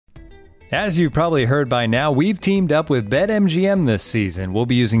As you've probably heard by now, we've teamed up with BetMGM this season. We'll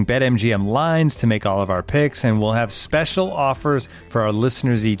be using BetMGM lines to make all of our picks, and we'll have special offers for our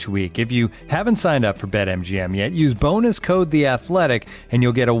listeners each week. If you haven't signed up for BetMGM yet, use bonus code The Athletic, and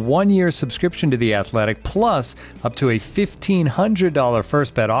you'll get a 1-year subscription to The Athletic, plus up to a $1,500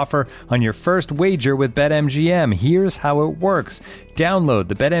 first bet offer on your first wager with BetMGM. Here's how it works. Download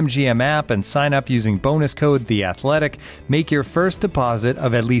the BetMGM app and sign up using bonus code The Athletic. Make your first deposit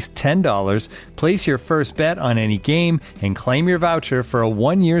of at least $10. Place your first bet on any game and claim your voucher for a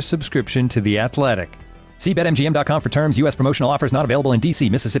 1-year subscription to The Athletic. See BetMGM.com for terms. U.S. promotional offers not available in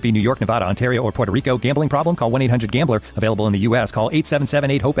D.C., Mississippi, New York, Nevada, Ontario, or Puerto Rico. Gambling problem? Call 1-800-GAMBLER. Available in the U.S. Call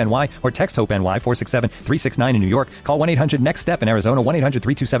 877-8-HOPE-NY or text HOPE-NY 467-369 in New York. Call 1-800-NEXT-STEP in Arizona.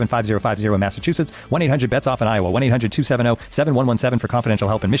 1-800-327-5050 in Massachusetts. 1-800-BETS-OFF in Iowa. 1-800-270-7117 for confidential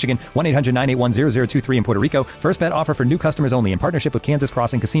help in Michigan. 1-800-981-0023 in Puerto Rico. First bet offer for new customers only in partnership with Kansas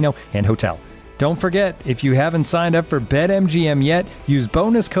Crossing Casino and Hotel. Don't forget, if you haven't signed up for BetMGM yet, use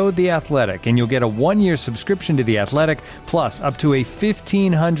bonus code The Athletic, and you'll get a 1-year subscription to The Athletic, plus up to a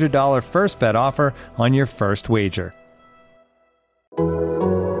 $1,500 first bet offer on your first wager.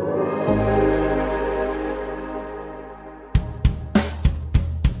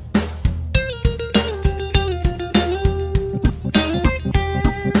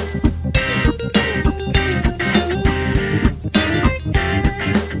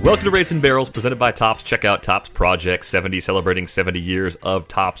 Welcome to Rates and Barrels, presented by Topps. Check out Topps Project 70, celebrating 70 years of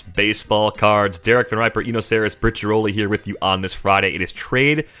Topps baseball cards. Derek Van Riper, Eno Saris, Britt Giroli here with you on this Friday. It is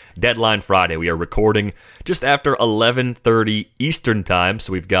Trade Deadline Friday. We are recording just after 11:30 Eastern Time,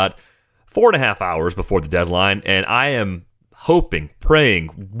 so we've got 4.5 hours before the deadline, and I am hoping,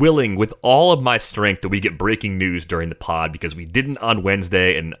 praying, willing with all of my strength that we get breaking news during the pod, because we didn't on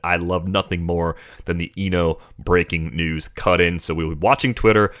Wednesday, and I love nothing more than the Eno breaking news cut-in. So we were watching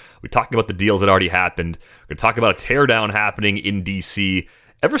Twitter, we talked about the deals that already happened, we're going to talk about a teardown happening in D.C.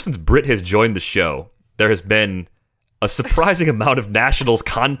 Ever since Britt has joined the show, there has been a surprising amount of Nationals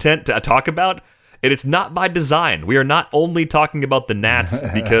content to talk about, and it's not by design. We are not only talking about the Nats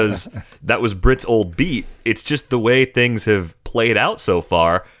because that was Britt's old beat. It's just the way things have played out so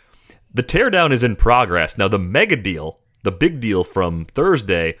far. The teardown is in progress. Now, the mega deal, the big deal from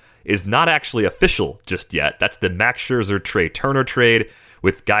Thursday, is not actually official just yet. That's the Max Scherzer Trey Turner trade,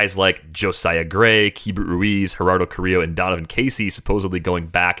 with guys like Josiah Gray, Keibert Ruiz, Gerardo Carrillo, and Donovan Casey supposedly going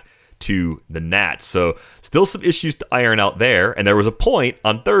back to the Nats. So still some issues to iron out there. And there was a point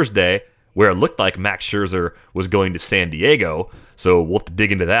on Thursday where it looked like Max Scherzer was going to San Diego, so we'll have to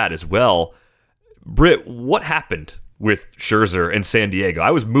dig into that as well. Britt, what happened with Scherzer and San Diego?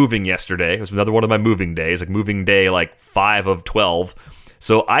 I was moving yesterday. It was another one of my moving days, like moving day 5 of 12.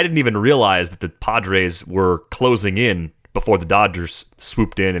 So I didn't even realize that the Padres were closing in before the Dodgers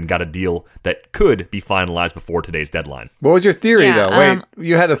swooped in and got a deal that could be finalized before today's deadline. What was your theory, though? Wait,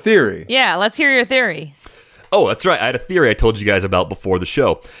 you had a theory. Yeah, let's hear your theory. Oh, that's right. I had a theory I told you guys about before the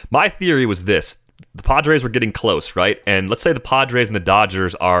show. My theory was this. The Padres were getting close, right? And let's say the Padres and the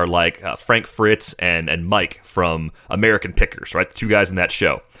Dodgers are like Frank Fritz and Mike from American Pickers, right? The two guys in that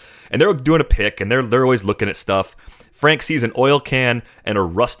show. And they're doing a pick, and they're always looking at stuff. Frank sees an oil can and a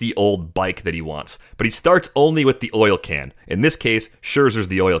rusty old bike that he wants, but he starts only with the oil can. In this case, Scherzer's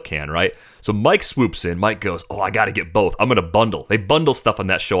the oil can, right? So Mike swoops in. Mike goes, oh, I got to get both. I'm going to bundle. They bundle stuff on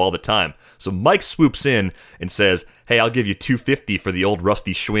that show all the time. So Mike swoops in and says, hey, I'll give you $250 for the old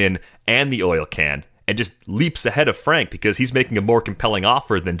rusty Schwinn and the oil can, and just leaps ahead of Frank because he's making a more compelling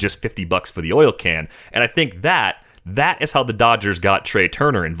offer than just $50 for the oil can. And I think that is how the Dodgers got Trey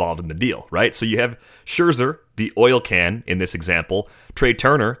Turner involved in the deal, right? So you have Scherzer, the oil can in this example, Trey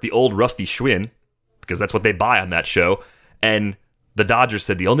Turner, the old rusty Schwinn, because that's what they buy on that show, and the Dodgers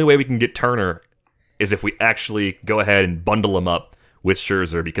said the only way we can get Turner is if we actually go ahead and bundle him up with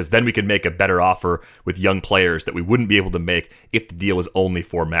Scherzer, because then we could make a better offer with young players that we wouldn't be able to make if the deal was only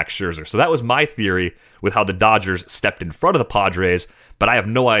for Max Scherzer. So that was my theory with how the Dodgers stepped in front of the Padres, but I have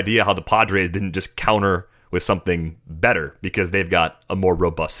no idea how the Padres didn't just counter with something better because they've got a more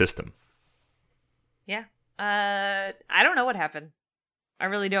robust system. Yeah. I don't know what happened. I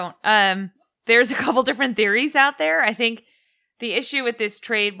really don't. There's a couple different theories out there. I think the issue with this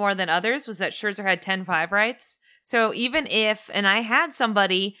trade more than others was that Scherzer had 10-5 rights. So even if, and I had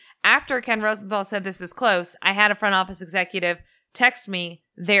somebody, after Ken Rosenthal said this is close, I had a front office executive text me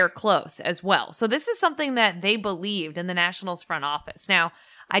they're close as well. So this is something that they believed in the Nationals front office. Now,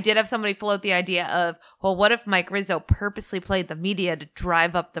 I did have somebody float the idea of, well, what if Mike Rizzo purposely played the media to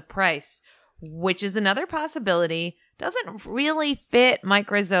drive up the price? Which is another possibility. Doesn't really fit Mike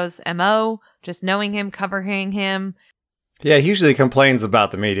Rizzo's MO, just knowing him, covering him. Yeah, he usually complains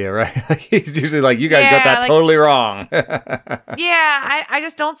about the media, right? He's usually like, you guys got that totally wrong. I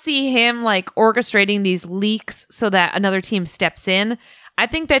just don't see him like orchestrating these leaks so that another team steps in. I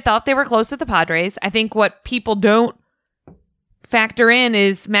think they thought they were close with the Padres. I think what people don't factor in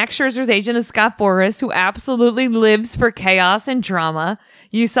is Max Scherzer's agent is Scott Boras, who absolutely lives for chaos and drama.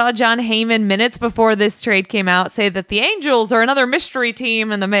 You saw John Heyman minutes before this trade came out say that the Angels are another mystery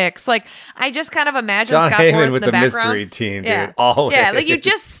team in the mix. Like, I just kind of imagine John Scott Heyman Boras with in the background. Mystery team, dude. Always. Yeah, like you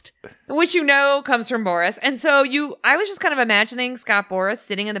just, which you know comes from Boras. And so I was just kind of imagining Scott Boras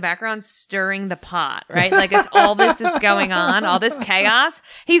sitting in the background stirring the pot, right? Like as all this is going on, all this chaos,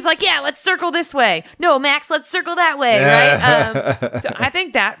 he's like, yeah, let's circle this way. No, Max, let's circle that way, right? So I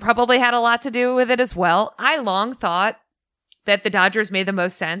think that probably had a lot to do with it as well. I long thought that the Dodgers made the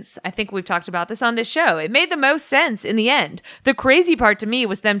most sense. I think we've talked about this on this show. It made the most sense in the end. The crazy part to me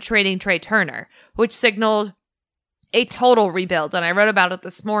was them trading Trey Turner, which signaled a total rebuild. And I wrote about it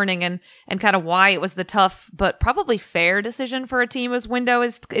this morning and kind of why it was the tough but probably fair decision for a team whose window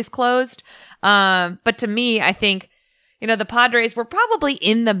is closed. But to me, I think, the Padres were probably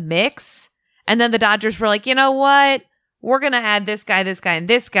in the mix. And then the Dodgers were like, you know what? We're going to add this guy, and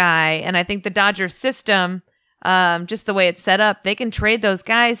this guy. And I think the Dodgers system, just the way it's set up, they can trade those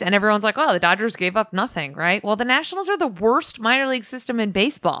guys and everyone's like, oh, the Dodgers gave up nothing, right? Well, the Nationals are the worst minor league system in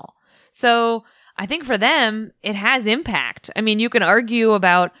baseball. So I think for them, it has impact. I mean, you can argue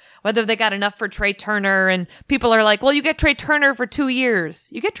about whether they got enough for Trey Turner, and people are like, well, you get Trey Turner for 2 years.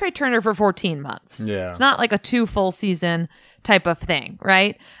 You get Trey Turner for 14 months. Yeah. It's not like a 2 full season type of thing,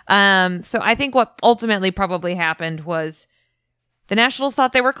 right? So I think what ultimately probably happened was the Nationals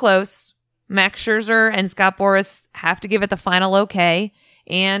thought they were close. Max Scherzer and Scott Boras have to give it the final okay.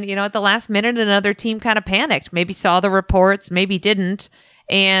 And, at the last minute, another team kind of panicked. Maybe saw the reports, maybe didn't.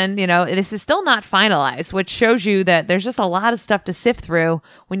 And, this is still not finalized, which shows you that there's just a lot of stuff to sift through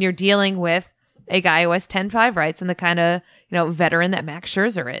when you're dealing with a guy who has 10-5 rights and the kind of, veteran that Max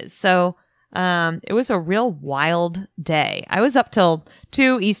Scherzer is. So it was a real wild day. I was up till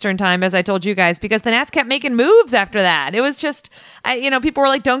 2 Eastern time, as I told you guys, because the Nats kept making moves after that. It was just, people were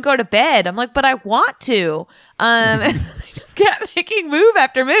like, don't go to bed. I'm like, but I want to. And they just kept making move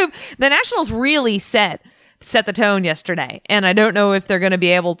after move. The Nationals really set the tone yesterday. And I don't know if they're going to be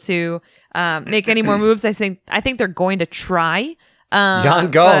able to make any more moves. I think they're going to try.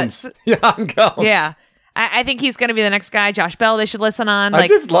 Yan Gomes. Yan Gomes. Yeah. I think he's going to be the next guy. Josh Bell, they should listen on. I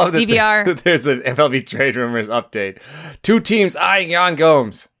just love that DVR. There's an MLB trade rumors update. 2 teams eyeing Yan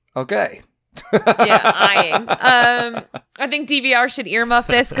Gomes. Okay. Yeah, eyeing. I think DVR should earmuff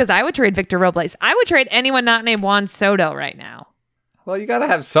this because I would trade Victor Robles. I would trade anyone not named Juan Soto right now. Well, you got to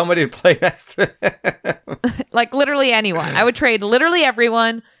have somebody to play next to him. Like literally anyone. I would trade literally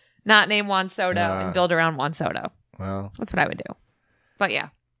everyone not named Juan Soto and build around Juan Soto. Well, that's what I would do. But yeah.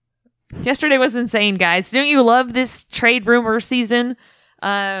 Yesterday was insane, guys. Don't you love this trade rumor season?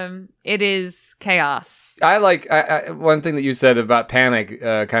 It is chaos. I like one thing that you said about panic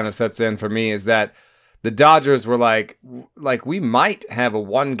kind of sets in for me is that the Dodgers were like we might have a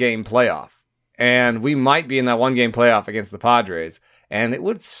 1-game playoff, and we might be in that 1-game playoff against the Padres, and it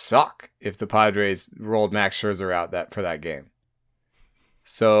would suck if the Padres rolled Max Scherzer out for that game.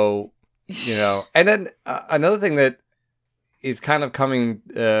 So, and then another thing that is kind of coming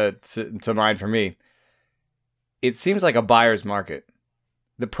to mind for me. It seems like a buyer's market.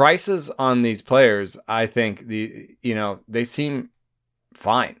 The prices on these players, I think they seem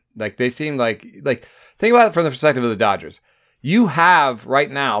fine. Like they seem like think about it from the perspective of the Dodgers. You have right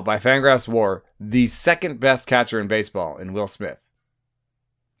now by Fangraphs WAR the second best catcher in baseball in Will Smith,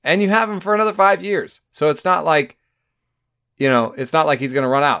 and you have him for another 5 years. So it's not like it's not like he's going to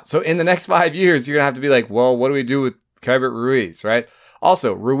run out. So in the next 5 years, you're going to have to be like, well, what do we do with Keibert Ruiz, right?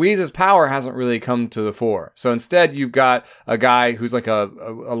 Also, Ruiz's power hasn't really come to the fore. So instead, you've got a guy who's like a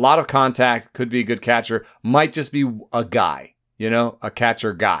lot of contact, could be a good catcher, might just be a guy, a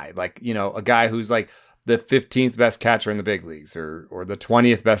catcher guy. Like, a guy who's like the 15th best catcher in the big leagues or the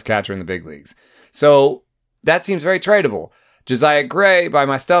 20th best catcher in the big leagues. So that seems very tradable. Josiah Gray, by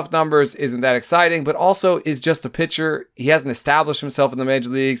my stuff numbers, isn't that exciting, but also is just a pitcher. He hasn't established himself in the major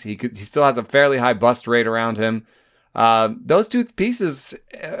leagues. He still has a fairly high bust rate around him. Those 2 pieces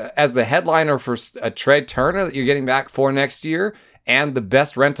as the headliner for a Trey Turner that you're getting back for next year and the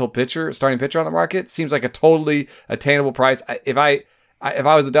best starting pitcher on the market seems like a totally attainable price. If I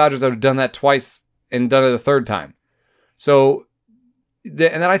was the Dodgers, I would have done that twice and done it a third time. So, and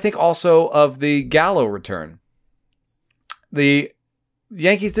then I think also of the Gallo return. The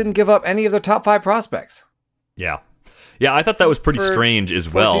Yankees didn't give up any of their top 5 prospects. Yeah, I thought that was pretty strange as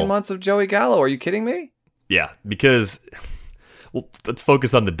well. 14 months of Joey Gallo. Are you kidding me? Yeah, because Well, let's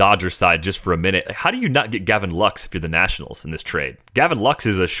focus on the Dodgers side just for a minute. How do you not get Gavin Lux if you're the Nationals in this trade? Gavin Lux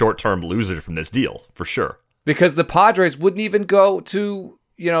is a short-term loser from this deal, for sure. Because the Padres wouldn't even go to,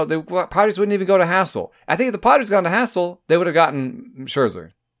 the Padres wouldn't even go to Hassel. I think if the Padres gone to Hassel, they would have gotten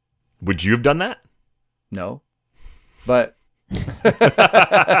Scherzer. Would you have done that? No. But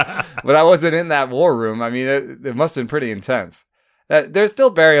but I wasn't in that war room. I mean, it must have been pretty intense. There's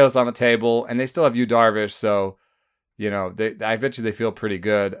still Berrios on the table, and they still have Yu Darvish, so, I bet you they feel pretty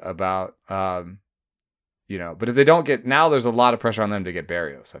good about, but if they don't get, now there's a lot of pressure on them to get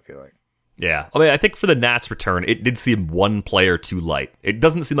Berrios, I feel like. Yeah. I mean, I think for the Nats return, it did seem one player too light. It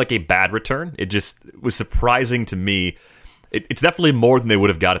doesn't seem like a bad return. It just was surprising to me. It's definitely more than they would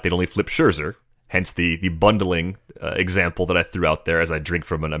have got if they'd only flipped Scherzer. Hence the bundling example that I threw out there as I drink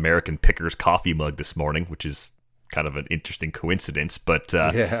from an American Pickers coffee mug this morning, which is kind of an interesting coincidence. But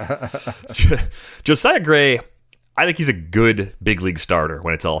Josiah Gray, I think he's a good big league starter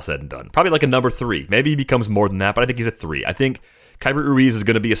when it's all said and done. Probably like a number 3. Maybe he becomes more than that, but I think he's a 3. I think Keibert Ruiz is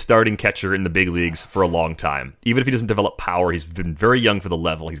going to be a starting catcher in the big leagues for a long time. Even if he doesn't develop power, he's been very young for the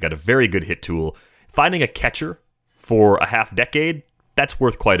level. He's got a very good hit tool. Finding a catcher for a half decade, that's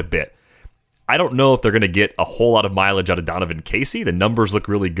worth quite a bit. I don't know if they're going to get a whole lot of mileage out of Donovan Casey. The numbers look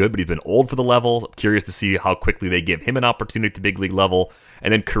really good, but he's been old for the level. I'm curious to see how quickly they give him an opportunity at the big league level.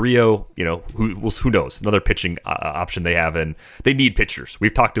 And then Carrillo, who knows? Another pitching option they have, and they need pitchers.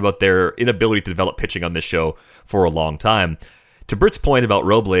 We've talked about their inability to develop pitching on this show for a long time. To Britt's point about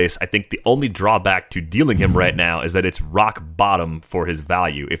Robles, I think the only drawback to dealing him right now is that it's rock bottom for his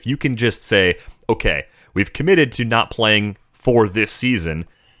value. If you can just say, okay, we've committed to not playing for this season,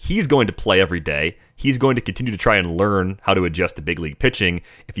 he's going to play every day. He's going to continue to try and learn how to adjust to big league pitching.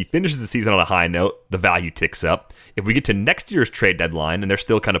 If he finishes the season on a high note, the value ticks up. If we get to next year's trade deadline and they're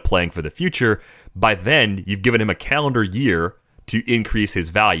still kind of playing for the future, by then you've given him a calendar year to increase his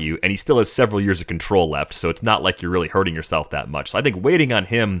value, and he still has several years of control left, so it's not like you're really hurting yourself that much. So I think waiting on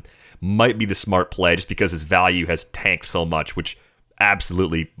him might be the smart play just because his value has tanked so much, which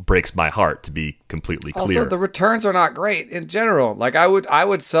absolutely breaks my heart, to be completely clear. Also, the returns are not great in general. Like I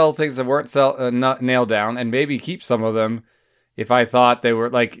would sell things that weren't not nailed down, and maybe keep some of them if I thought they were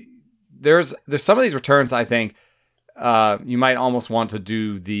like. There's some of these returns I think you might almost want to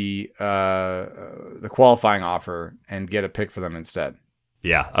do the qualifying offer and get a pick for them instead.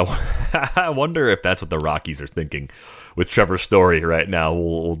 Yeah, I wonder if that's what the Rockies are thinking with Trevor Story right now.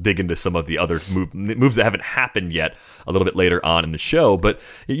 We'll dig into some of the other moves that haven't happened yet a little bit later on in the show. But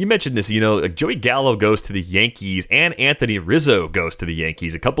you mentioned this, Joey Gallo goes to the Yankees and Anthony Rizzo goes to the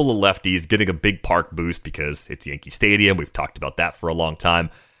Yankees. A couple of lefties getting a big park boost because it's Yankee Stadium. We've talked about that for a long time.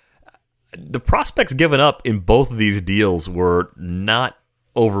 The prospects given up in both of these deals were not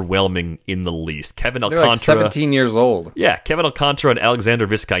overwhelming in the least. Kevin Alcantara, they're like 17 years old. Yeah, Kevin Alcantara and Alexander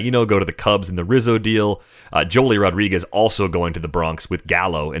Vizcaíno go to the Cubs in the Rizzo deal. Joely Rodriguez also going to the Bronx with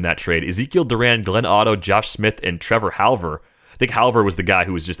Gallo in that trade. Ezekiel Duran, Glenn Otto, Josh Smith, and Trevor Halver. I think Halver was the guy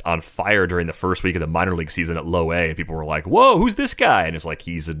who was just on fire during the first week of the minor league season at Low A, and people were like, whoa, who's this guy? And it's like,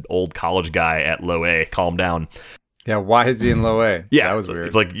 he's an old college guy at Low A. Calm down. Yeah, why is he in Low A? Yeah, that was weird.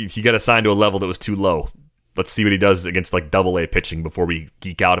 It's like he got assigned to a level that was too low. Let's see what he does against like Double A pitching before we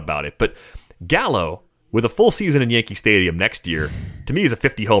geek out about it. But Gallo, with a full season in Yankee Stadium next year, to me is a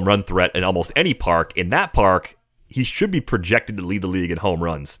 50 home run threat in almost any park. In that park, he should be projected to lead the league in home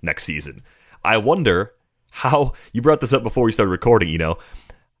runs next season. I wonder how, you brought this up before we started recording,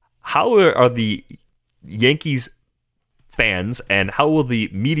 how are the Yankees fans and how will the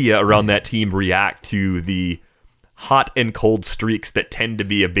media around that team react to the hot and cold streaks that tend to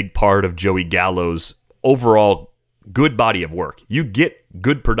be a big part of Joey Gallo's overall good body of work? You get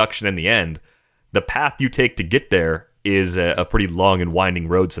good production in the end. The path you take to get there is a pretty long and winding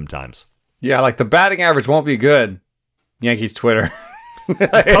road sometimes. Yeah, like the batting average won't be good. Yankees Twitter.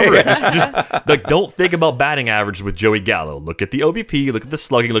 Just cover it. Just like, don't think about batting average with Joey Gallo. Look at the OBP, look at the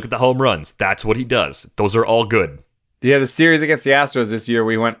slugging, look at the home runs. That's what he does. Those are all good. He had a series against the Astros this year.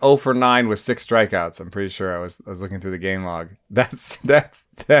 We went 0 for 9 with 6 strikouts. I'm pretty sure I was looking through the game log. That's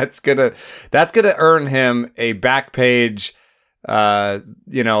gonna earn him a back page,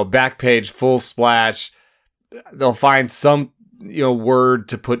 back page full splash. They'll find some word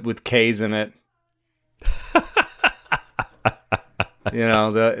to put with K's in it.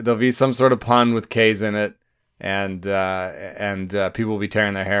 There'll be some sort of pun with K's in it, and people will be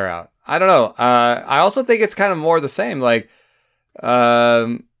tearing their hair out. I don't know. I also think it's kind of more the same, like high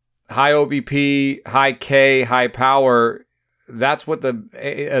OBP, high K, high power. That's what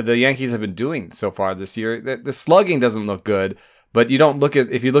the Yankees have been doing so far this year. The slugging doesn't look good, but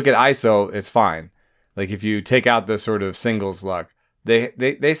if you look at ISO, it's fine. Like if you take out the sort of singles luck,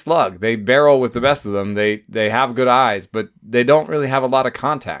 they slug. They barrel with the best of them. They have good eyes, but they don't really have a lot of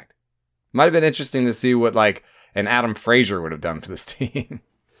contact. Might have been interesting to see what like an Adam Frazier would have done for this team.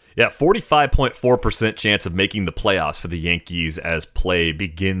 Yeah, 45.4% chance of making the playoffs for the Yankees as play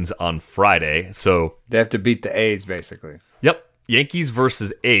begins on Friday. So They have to beat the A's, basically. yep, Yankees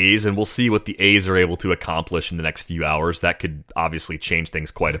versus A's, and we'll see what the A's are able to accomplish in the next few hours. That could obviously change things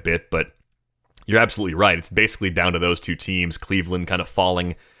quite a bit, but you're absolutely right. It's basically down to those two teams. Cleveland kind of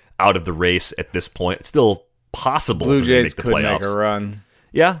falling out of the race at this point. It's still possible Blue for them to Jays make the could playoffs. make a run.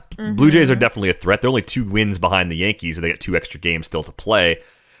 Yeah, Blue Jays are definitely a threat. They're only 2 wins behind the Yankees, and they got 2 extra games still to play.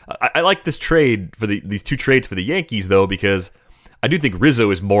 I like this trade for these 2 trades for the Yankees, though, because I do think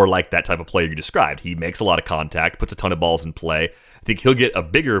Rizzo is more like that type of player you described. He makes a lot of contact, puts a ton of balls in play. I think he'll get a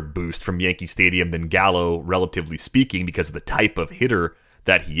bigger boost from Yankee Stadium than Gallo, relatively speaking, because of the type of hitter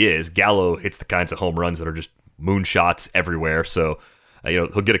that he is. Gallo hits the kinds of home runs that are just moonshots everywhere, so he'll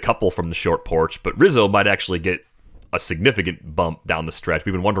get a couple from the short porch, but Rizzo might actually get a significant bump down the stretch.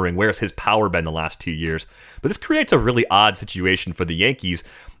 We've been wondering where's his power been the last 2 years. But this creates a really odd situation for the Yankees.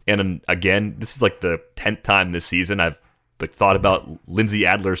 And again, this is like the 10th time this season I've thought about Lindsey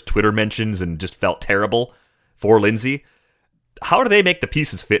Adler's Twitter mentions and just felt terrible for Lindsey. How do they make the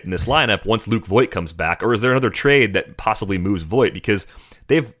pieces fit in this lineup once Luke Voit comes back? Or is there another trade that possibly moves Voit? Because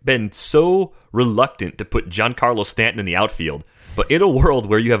they've been so reluctant to put Giancarlo Stanton in the outfield. But in a world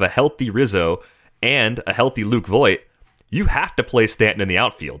where you have a healthy Rizzo and a healthy Luke Voit, you have to play Stanton in the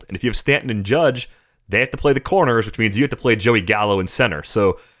outfield. And if you have Stanton and Judge, they have to play the corners, which means you have to play Joey Gallo in center.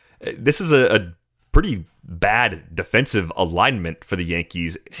 So this is a pretty bad defensive alignment for the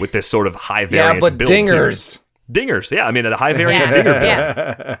Yankees with this sort of high variance Yeah, but build. dingers. Dingers, yeah. I mean, a high variance dinger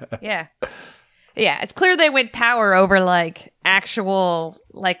build. Yeah, it's clear they went power over like actual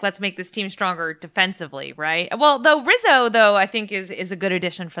like let's make this team stronger defensively, right? Well, though Rizzo I think is a good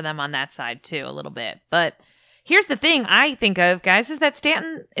addition for them on that side too a little bit. But here's the thing I think of, guys, is that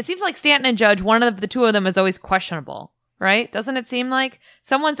Stanton, it seems like Stanton and Judge, one of the 2 of them is always questionable, right? Doesn't it seem like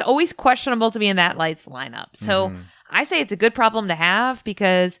someone's always questionable to be in that lights lineup? So I say it's a good problem to have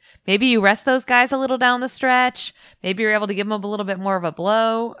because maybe you rest those guys a little down the stretch. Maybe you're able to give them a little bit more of a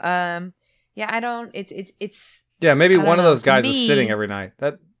blow. Yeah, maybe one of those guys me, is sitting every night.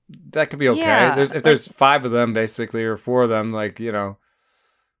 That could be okay. Yeah, There's 5 of them basically, or 4 of them, like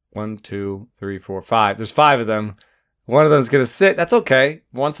 1, 2, 3, 4, 5. There's 5 of them. One of them's gonna sit. That's okay.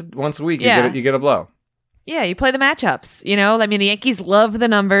 Once a week, you get a blow. Yeah, you play the matchups. I mean, the Yankees love the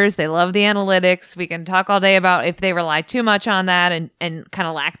numbers. They love the analytics. We can talk all day about if they rely too much on that and kind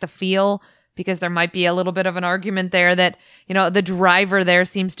of lack the feel, because there might be a little bit of an argument there that, the driver there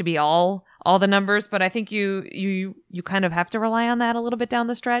seems to be all the numbers. But I think you kind of have to rely on that a little bit down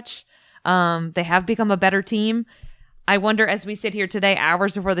the stretch. They have become a better team. I wonder, as we sit here today,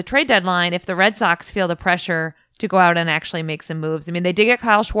 hours before the trade deadline, if the Red Sox feel the pressure to go out and actually make some moves. I mean, they did get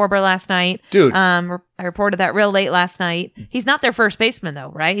Kyle Schwarber last night. Dude. I reported that real late last night. He's not their first baseman, though,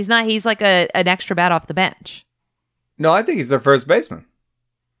 right? He's not. He's like an extra bat off the bench. No, I think he's their first baseman.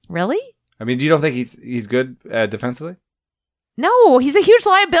 Really? I mean, do you don't think he's good defensively? No, he's a huge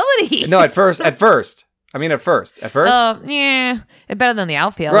liability. No, at first. I mean, at first. Yeah, better than the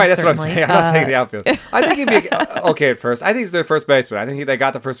outfield. Right, that's certainly. what I'm saying. I'm not saying the outfield. I think he'd be okay at first. I think he's their first baseman. I think they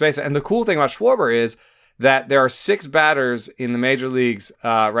got the first baseman. And the cool thing about Schwarber is that there are 6 batters in the major leagues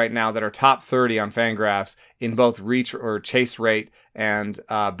right now that are top 30 on Fangraphs in both reach or chase rate and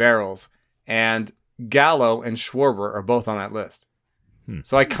barrels. And Gallo and Schwarber are both on that list.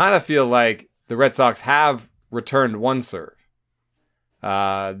 So I kind of feel like the Red Sox have returned one serve.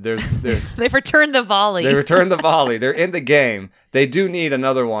 There's They've returned the volley. They returned the volley. They're in the game. They do need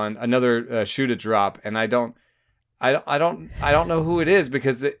another shoot a drop, and I don't know who it is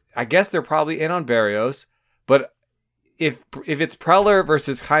because I guess they're probably in on Berrios. But if it's Preller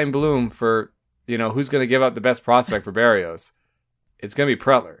versus Chaim Bloom for who's going to give up the best prospect for Berrios, it's going to be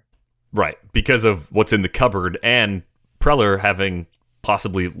Preller. Right, because of what's in the cupboard, and Preller having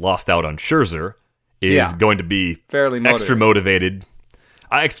possibly lost out on Scherzer is going to be fairly extra motivated.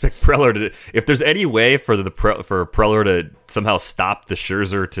 I expect Preller to, if there's any way for Preller to somehow stop the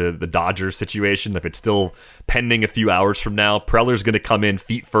Scherzer to the Dodgers situation, if it's still pending a few hours from now, Preller's going to come in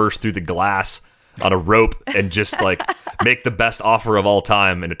feet first through the glass on a rope and just make the best offer of all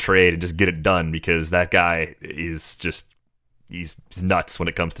time in a trade and just get it done, because that guy is just, he's nuts when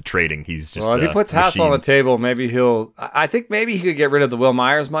it comes to trading. He's just if he puts Hassel on the table, maybe I think maybe he could get rid of the Will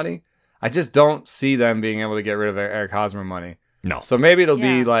Myers money. I just don't see them being able to get rid of Eric Hosmer money. No. So maybe it'll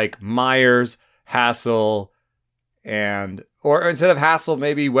be like Myers, Hassel, or instead of Hassel,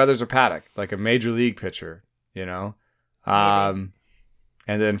 maybe Weathers or Paddock, like a major league pitcher, and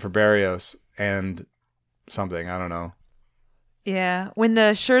then for Berrios and something, I don't know. Yeah. When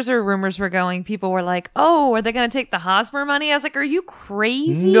the Scherzer rumors were going, people were like, oh, are they going to take the Hosmer money? I was like, are you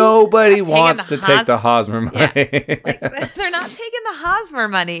crazy? Nobody wants to take the Hosmer money. Yeah. Like, they're not taking the Hosmer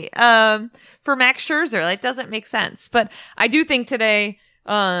money for Max Scherzer. Like, doesn't make sense. But I do think today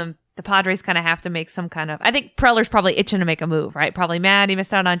the Padres kind of have to make some kind of... I think Preller's probably itching to make a move, right? Probably mad he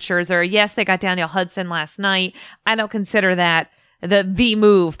missed out on Scherzer. Yes, they got Daniel Hudson last night. I don't consider that the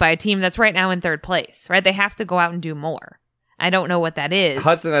move by a team that's right now in third place, right? They have to go out and do more. I don't know what that is.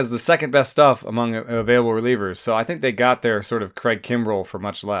 Hudson has the second best stuff among available relievers, so I think they got their sort of Craig Kimbrell for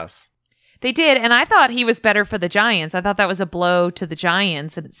much less. They did, and I thought he was better for the Giants. I thought that was a blow to the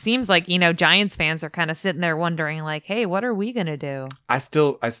Giants, and it seems like, Giants fans are kind of sitting there wondering, like, hey, what are we going to do? I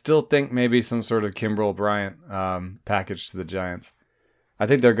still think maybe some sort of Kimbrel Bryant package to the Giants. I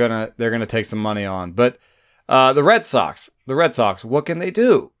think they're gonna take some money on. But the Red Sox, what can they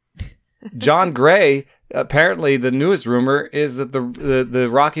do? John Gray, apparently the newest rumor is that the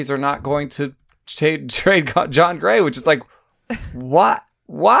Rockies are not going to trade John Gray, which is like, what?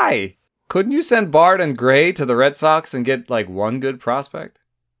 Why? Couldn't you send Bard and Gray to the Red Sox and get like one good prospect?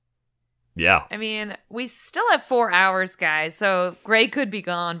 Yeah. I mean, we still have 4 hours, guys, so Gray could be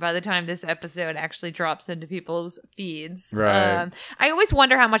gone by the time this episode actually drops into people's feeds. Right. I always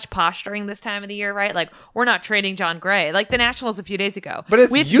wonder how much posturing this time of the year, right? Like, we're not trading John Gray. Like the Nationals a few days ago. But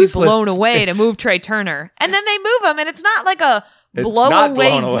it's we have useless. to be blown away to move Trey Turner. And then they move him, and it's not like a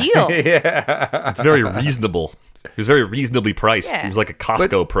blow-away deal. Yeah. It's very reasonable. He was very reasonably priced. Yeah. He was like a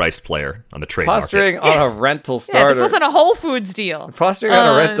Costco-priced player on the trade Posturing market. on a rental starter. Yeah, this wasn't a Whole Foods deal. Posturing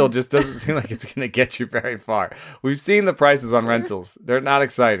on a rental just doesn't seem like it's going to get you very far. We've seen the prices on rentals. They're not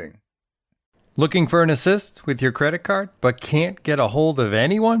exciting. Looking for an assist with your credit card, but can't get a hold of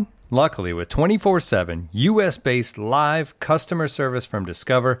anyone? Luckily, with 24/7 U.S.-based live customer service from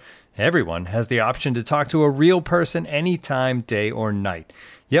Discover, everyone has the option to talk to a real person anytime, day or night.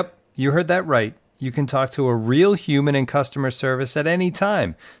 Yep, you heard that right. You can talk to a real human in customer service at any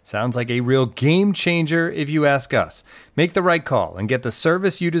time. Sounds like a real game changer if you ask us. Make the right call and get the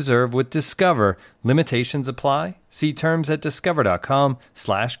service you deserve with Discover. Limitations apply. See terms at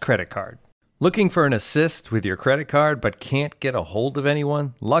discover.com/creditcard. Looking for an assist with your credit card but can't get a hold of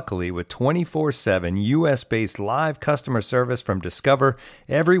anyone? Luckily, with 24/7 U.S.-based live customer service from Discover,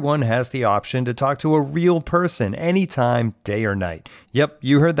 everyone has the option to talk to a real person anytime, day or night. Yep,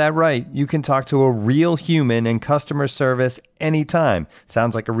 you heard that right. You can talk to a real human in customer service anytime.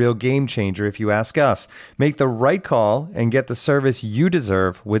 Sounds like a real game changer if you ask us. Make the right call and get the service you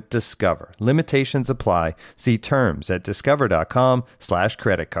deserve with Discover. Limitations apply. See terms at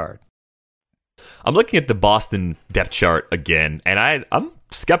discover.com/creditcard. I'm looking at the Boston depth chart again, and I'm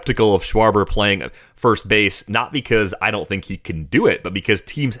skeptical of Schwarber playing first base, not because I don't think he can do it, but because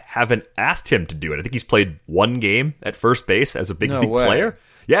teams haven't asked him to do it. I think he's played one game at first base as a big league player.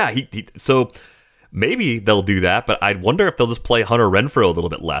 Yeah, so maybe they'll do that, but I wonder if they'll just play Hunter Renfroe a little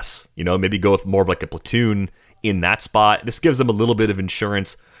bit less. Maybe go with more of like a platoon in that spot. This gives them a little bit of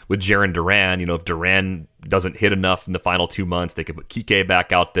insurance with Jarren Duran. If Duran doesn't hit enough in the final 2 months, they could put Kike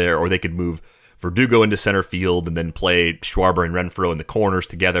back out there, or they could move Verdugo into center field and then play Schwarber and Renfroe in the corners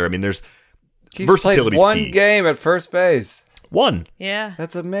together. I mean, there's versatility's played one key. game at first base. One. Yeah.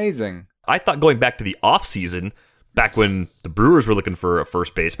 That's amazing. I thought going back to the offseason, back when the Brewers were looking for a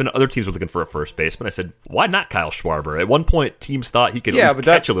first baseman, other teams were looking for a first baseman, I said, why not Kyle Schwarber? At one point, teams thought he could at least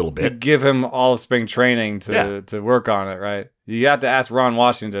catch a little bit. You give him all of spring training to work on it, right? You have to ask Ron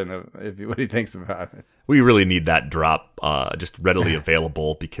Washington what he thinks about it. We really need that drop just readily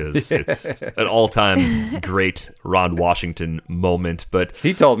available because it's an all-time great Ron Washington moment. But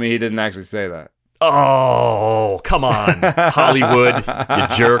he told me he didn't actually say that. Oh, come on, Hollywood, you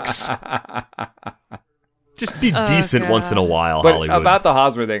jerks. Just be decent once in a while, but Hollywood. About the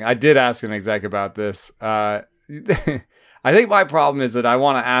Hosmer thing, I did ask an exec about this. I think my problem is that I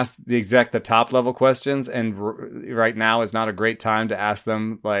want to ask the exec the top level questions, and right now is not a great time to ask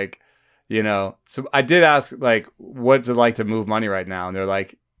them, like, So I did ask, like, what's it like to move money right now? And they're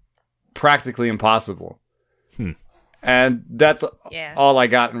like, practically impossible. And that's all I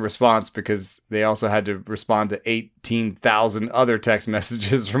got in response, because they also had to respond to 18,000 other text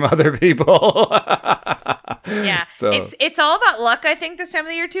messages from other people. Yeah. So it's all about luck, I think, this time of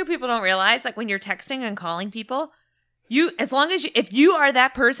the year, too. People don't realize, like, when you're texting and calling people, As long as if you are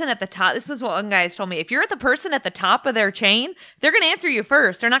that person at the top, this was what one guy told me. If you're the person at the top of their chain, they're going to answer you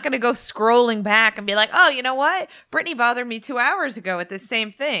first. They're not going to go scrolling back and be like, oh, you know what? Brittany bothered me 2 hours ago with this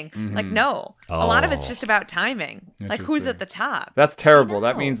same thing. Like, no. A lot of it's just about timing. Like, who's at the top? That's terrible.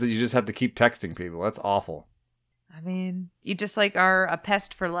 That means that you just have to keep texting people. That's awful. I mean, you just like are a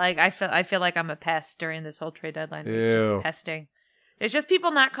pest for like, I feel like I'm a pest during this whole trade deadline. Just pesting. It's just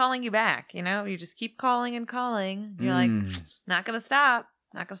people not calling you back, you know? You just keep calling and calling. You're like, not going to stop.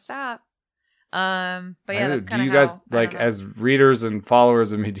 Not going to stop. But yeah, that's kind of do you guys, like, as readers and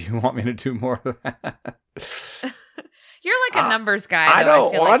followers of me, do you want me to do more of that? You're like a numbers guy. I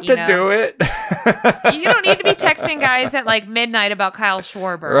don't want to do it. You don't need to be texting guys at like midnight about Kyle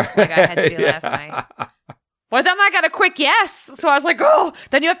Schwarber, like I had to do last night. Well, then I got a quick yes. So I was like, oh,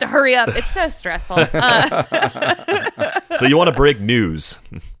 then you have to hurry up. It's so stressful. So you want to break news.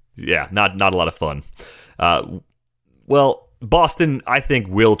 Yeah, not a lot of fun. Well, Boston, I think,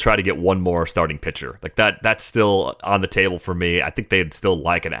 will try to get one more starting pitcher. Like that's still on the table for me. I think they'd still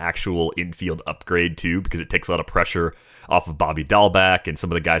like an actual infield upgrade, too, because it takes a lot of pressure off of Bobby Dahlback and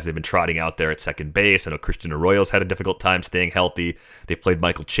some of the guys they've been trotting out there at second base. I know Christian Arroyo's had a difficult time staying healthy. They've played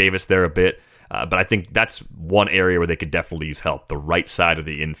Michael Chavis there a bit. But I think that's one area where they could definitely use help, the right side of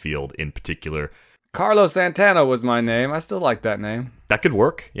the infield in particular. Carlos Santana was my name. I still like that name. That could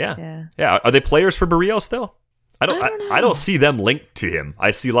work, yeah. Are they players for Barrios still? I don't see them linked to him.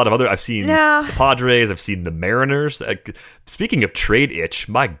 I see a lot of other. I've seen the Padres. I've seen the Mariners. Speaking of trade itch,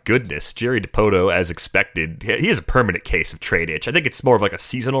 my goodness, Jerry Dipoto, as expected, he is a permanent case of trade itch. I think it's more of like a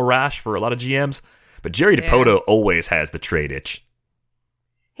seasonal rash for a lot of GMs, but Jerry Dipoto always has the trade itch.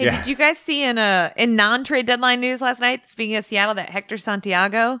 Hey, did you guys see in non-trade deadline news last night, speaking of Seattle, that Hector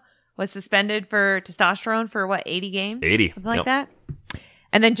Santiago was suspended for testosterone for, 80 games? 80. Something like that?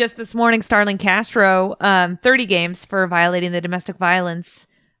 And then just this morning, Starlin Castro, 30 games for violating the domestic violence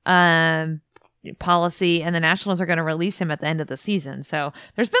policy, and the Nationals are going to release him at the end of the season. So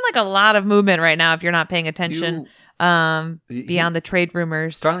there's been like a lot of movement right now if you're not paying attention beyond the trade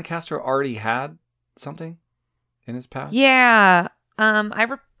rumors. Starlin Castro already had something in his past? Yeah.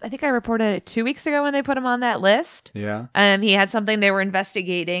 I think I reported it 2 weeks ago when they put him on that list. Yeah. He had something they were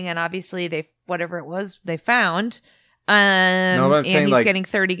investigating, and obviously whatever it was, they found. No, but I'm saying, he's like, getting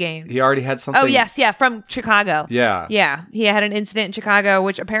 30 games. He already had something. Oh, yes. Yeah. From Chicago. Yeah. Yeah. He had an incident in Chicago,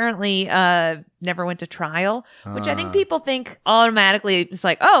 which apparently never went to trial, which I think people think automatically it's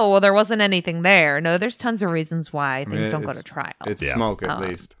like, oh, well, there wasn't anything there. No, there's tons of reasons why things don't go to trial. It's smoke, at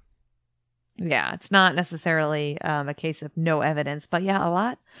least. Yeah, it's not necessarily a case of no evidence, but yeah,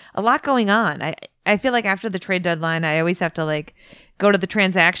 a lot going on. I feel like after the trade deadline, I always have to like go to the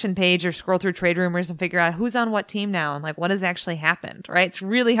transaction page or scroll through trade rumors and figure out who's on what team now and like what has actually happened, right? It's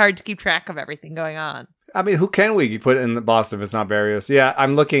really hard to keep track of everything going on. I mean, who can we put in the Boston if it's not Barrios? Yeah,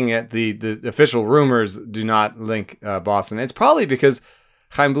 I'm looking at the official rumors do not link Boston. It's probably because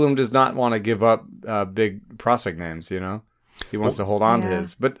Chaim Bloom does not want to give up big prospect names, you know? He wants to hold on to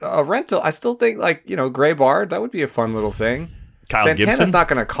his. But a rental, I still think, like, Gray Bard, that would be a fun little thing. Kyle Santana's Gibson? not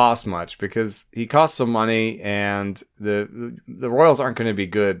going to cost much because he costs some money, and the Royals aren't going to be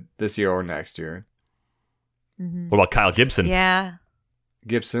good this year or next year. Mm-hmm. What about Kyle Gibson? Yeah.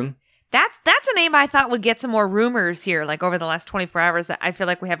 Gibson? That's a name I thought would get some more rumors here, like over the last 24 hours that I feel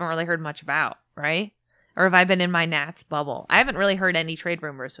like we haven't really heard much about, right? Or have I been in my Nats bubble? I haven't really heard any trade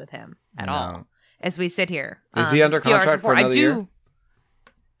rumors with him at all. As we sit here. Is he under contract for another year?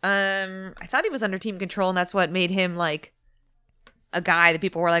 I thought he was under team control, and that's what made him like a guy that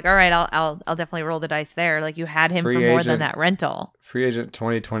people were like, all right, I'll definitely roll the dice there. Like you had him for more than that rental. Free agent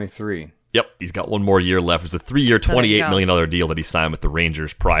 2023. Yep, he's got one more year left. It was a 3-year, $28 million deal that he signed with the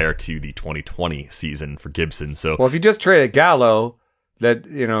Rangers prior to the 2020 season for Gibson. So, well, if you just traded Gallo, that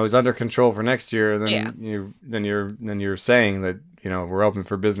is under control for next year, then you're saying that we're open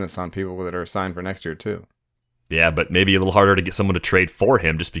for business on people that are signed for next year too. Yeah, but maybe a little harder to get someone to trade for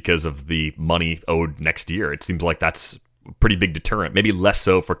him just because of the money owed next year. It seems like that's a pretty big deterrent. Maybe less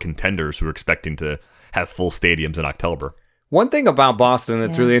so for contenders who are expecting to have full stadiums in October. One thing about Boston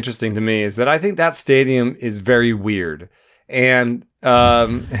that's really interesting to me is that I think that stadium is very weird. And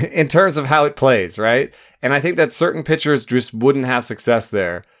in terms of how it plays, right? And I think that certain pitchers just wouldn't have success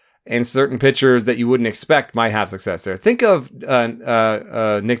there. And certain pitchers that you wouldn't expect might have success there. Think of Nick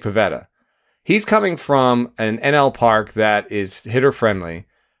Pivetta. He's coming from an NL park that is hitter friendly,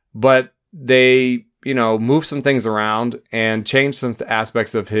 but they, move some things around and change some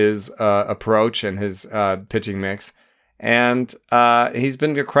aspects of his approach and his pitching mix. And he's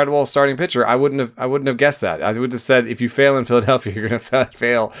been a credible starting pitcher. I wouldn't have guessed that. I would have said if you fail in Philadelphia, you're going to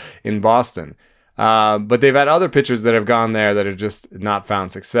fail in Boston. But they've had other pitchers that have gone there that have just not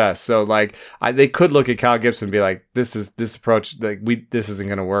found success. So like they could look at Kyle Gibson and be like, this approach, like this isn't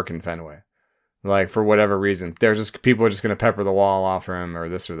going to work in Fenway. Like for whatever reason, people are just going to pepper the wall, offer him or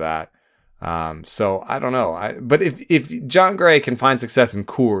this or that. So I don't know. But if John Gray can find success in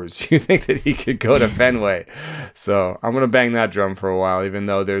Coors, you think that he could go to Fenway? So I'm going to bang that drum for a while, even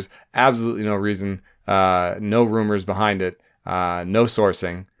though there's absolutely no reason, no rumors behind it, no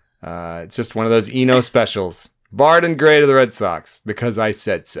sourcing. It's just one of those Eno specials. Bard and Gray to the Red Sox because I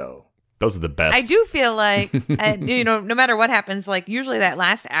said so. Those are the best. I do feel like, no matter what happens, like usually that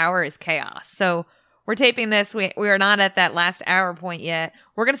last hour is chaos. So we're taping this. We are not at that last hour point yet.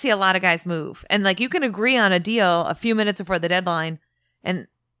 We're going to see a lot of guys move. And like you can agree on a deal a few minutes before the deadline. And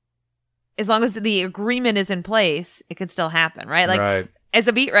as long as the agreement is in place, it could still happen, right? Like as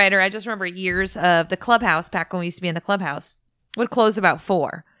a beat writer, I just remember years of the clubhouse back when we used to be in the clubhouse would close about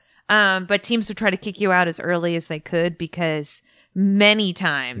 4. But teams would try to kick you out as early as they could because many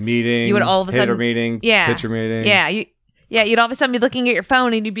times you would all of a sudden pitcher meeting. You'd all of a sudden be looking at your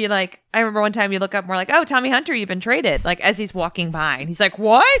phone and you'd be like, I remember one time you look up and we're like, oh, Tommy Hunter, you've been traded. Like as he's walking by and he's like,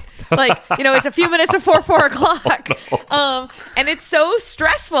 what? Like, it's a few minutes before 4 o'clock. Oh, no. And it's so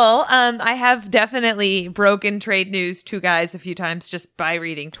stressful. I have definitely broken trade news to guys a few times just by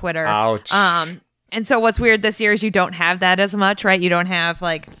reading Twitter. Ouch. And so what's weird this year is you don't have that as much, right? You don't have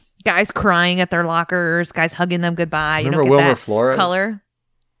like guys crying at their lockers, guys hugging them goodbye. Remember you don't get Wilmer that Flores? Color.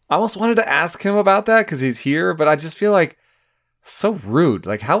 I almost wanted to ask him about that because he's here, but I just feel like so rude.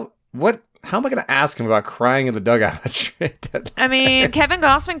 Like how am I going to ask him about crying in the dugout at trade deadline? I mean, Kevin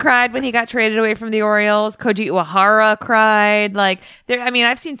Gossman cried when he got traded away from the Orioles. Koji Uehara cried. Like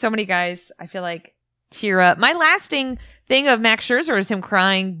I've seen so many guys, I feel like, tear up. My lasting thing of Max Scherzer is him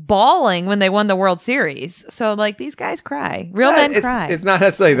crying, bawling when they won the World Series. So like these guys cry. Real men cry. It's not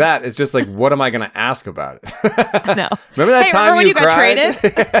necessarily that. It's just like, what am I going to ask about it? No. Remember that time when you got cried? traded?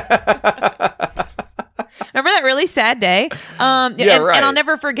 Remember that really sad day? Right. And I'll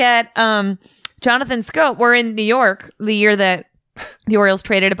never forget Jonathan Scope. We're in New York the year that the Orioles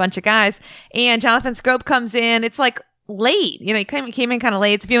traded a bunch of guys. And Jonathan Scope comes in. It's like late. He came in kind of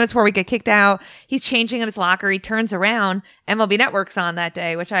late. It's a few minutes before we get kicked out. He's changing in his locker. He turns around. MLB Network's on that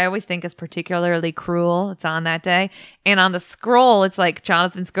day, which I always think is particularly cruel. It's on that day. And on the scroll, it's like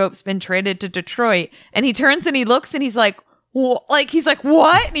Jonathan Scope's been traded to Detroit. And he turns and he looks and he's like,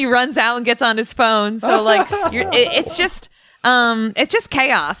 what? And he runs out and gets on his phone. So like, it's just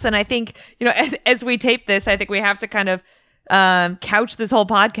chaos. And I think, as we tape this, I think we have to kind of couch this whole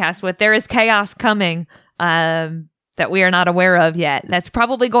podcast with there is chaos coming that we are not aware of yet. That's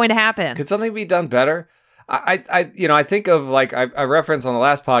probably going to happen. Could something be done better? I think of like I referenced on the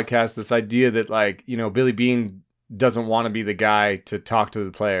last podcast this idea that like Billy Beane doesn't want to be the guy to talk to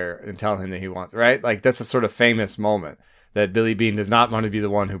the player and tell him that he wants, right? Like that's a sort of famous moment that Billy Beane does not want to be the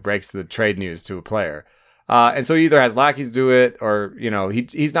one who breaks the trade news to a player. And so he either has lackeys do it or,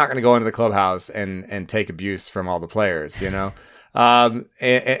 he's not going to go into the clubhouse and take abuse from all the players, and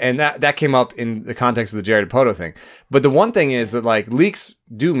that came up in the context of the Jared Poto thing. But the one thing is that like leaks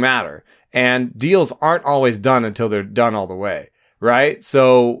do matter and deals aren't always done until they're done all the way. Right.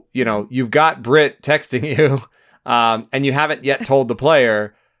 So, you've got Britt texting you and you haven't yet told the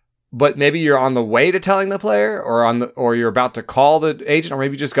player, but maybe you're on the way to telling the player or you're about to call the agent, or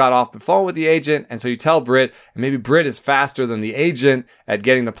maybe you just got off the phone with the agent. And so you tell Britt, and maybe Britt is faster than the agent at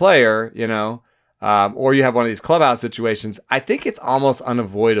getting the player, or you have one of these clubhouse situations. I think it's almost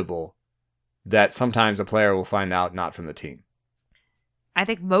unavoidable that sometimes a player will find out not from the team. I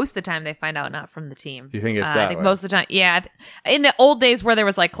think most of the time they find out not from the team. You think it's that I think way? most of the time, yeah. In the old days where there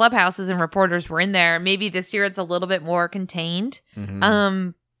was like clubhouses and reporters were in there, maybe this year it's a little bit more contained.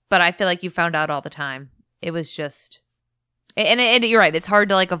 Mm-hmm. But I feel like you found out all the time. It was just, and you're right. It's hard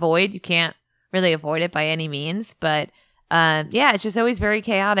to like avoid. You can't really avoid it by any means. But it's just always very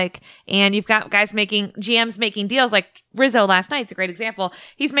chaotic. And you've got GMs making deals. Like Rizzo last night's a great example.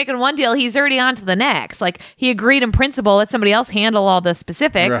 He's making one deal. He's already on to the next. Like he agreed in principle. Let somebody else handle all the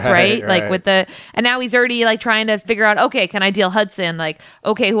specifics, right? Like and now he's already like trying to figure out, okay, can I deal Hudson? Like,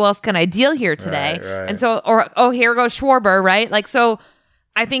 okay, who else can I deal here today? Right. And so, here goes Schwarber, right? Like, so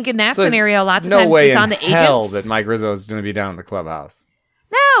I think in that scenario, lots of times it's on the agents. No way in hell that Mike Rizzo is going to be down in the clubhouse.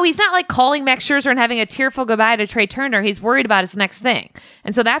 No, he's not like calling Max Scherzer and having a tearful goodbye to Trey Turner. He's worried about his next thing.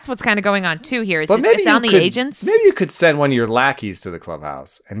 And so that's what's kind of going on too here. It's on the agents. Maybe you could send one of your lackeys to the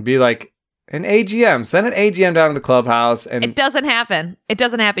clubhouse and be like, an AGM. Send an AGM down to the clubhouse. And it doesn't happen.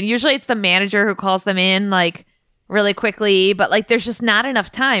 Usually it's the manager who calls them in like really quickly, but like there's just not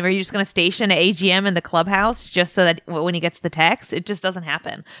enough time. Are you just going to station an AGM in the clubhouse just so that when he gets the text, it just doesn't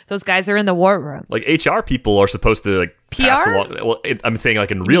happen? Those guys are in the war room. Like HR people are supposed to like pass PR? along. Well, I'm saying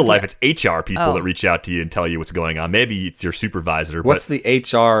like in real life, PR? it's HR people Oh. that reach out to you and tell you what's going on. Maybe it's your supervisor. What's but the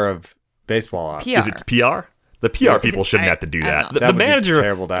HR of baseball ops? PR. is it PR? The PR people shouldn't have to do I that. don't The, That the would be manager,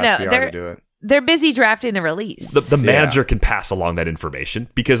 terrible to ask No, PR they're- to do it. They're busy drafting the release. the manager can pass along that information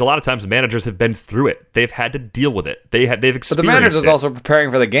because a lot of times the managers have been through it. They've had to deal with it. They've experienced But the manager's it. also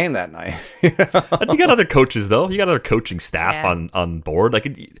preparing for the game that night. You know? You got other coaches though. You got other coaching staff Yeah. on board.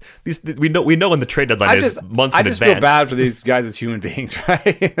 Like these, we know when the trade deadline is months I in just advance. feel bad for these guys as human beings,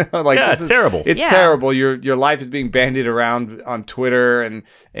 right? You know, like Yeah, this it's is terrible. It's Yeah. terrible. Your life is being bandied around on Twitter,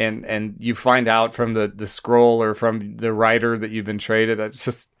 and you find out from the scroll or from the writer that you've been traded. That's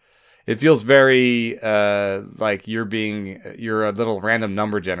just. It feels very like you're a little random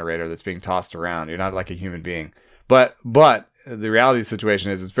number generator that's being tossed around. You're not like a human being. But the reality of the situation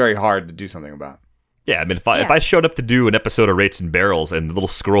is it's very hard to do something about. Yeah, I mean, if I showed up to do an episode of Rates and Barrels and the little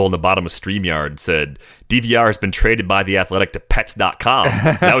scroll in the bottom of StreamYard said, DVR has been traded by The Athletic to Pets.com,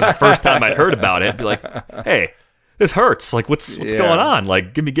 that was the first time I'd heard about it, I'd be like, hey, this hurts. Like, what's Yeah. going on?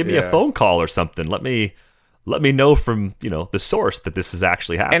 Like, give me a Yeah. phone call or something. Let me know from, the source that this is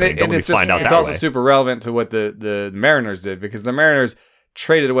actually happening. Don't let me find out it's that also way. super relevant to what the Mariners did, because the Mariners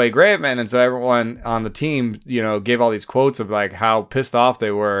traded away Graveman, and so everyone on the team, gave all these quotes of like how pissed off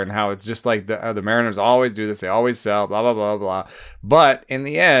they were and how it's just like the Mariners always do this, they always sell, blah blah blah blah. But in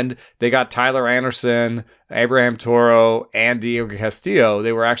the end, they got Tyler Anderson, Abraham Toro, and Diego Castillo.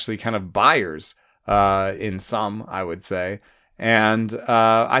 They were actually kind of buyers in some, I would say. And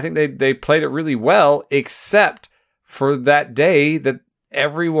I think they played it really well, except for that day that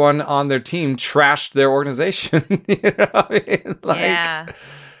everyone on their team trashed their organization. Yeah.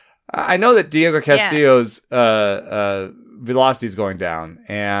 I know that Diego Castillo's velocity is going down,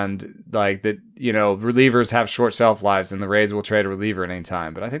 and like that, relievers have short shelf lives, and the Rays will trade a reliever at any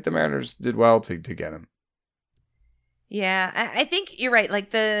time. But I think the Mariners did well to get him. Yeah, I think you're right.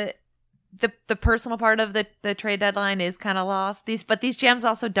 Like the personal part of the trade deadline is kind of lost. These GMs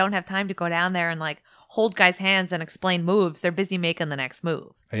also don't have time to go down there and like hold guys' hands and explain moves. They're busy making the next move.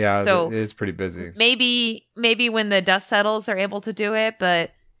 Yeah, So it is pretty busy. Maybe when the dust settles, they're able to do it.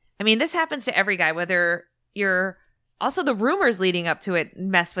 But I mean, this happens to every guy. Whether you're also the rumors leading up to it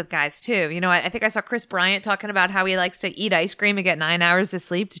mess with guys too. I think I saw Chris Bryant talking about how he likes to eat ice cream and get 9 hours of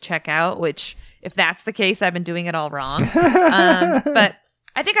sleep to check out. Which, if that's the case, I've been doing it all wrong. But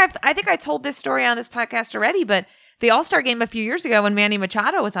I think I told this story on this podcast already, but the All-Star game a few years ago when Manny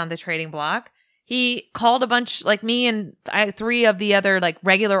Machado was on the trading block, he called a bunch like me and three of the other like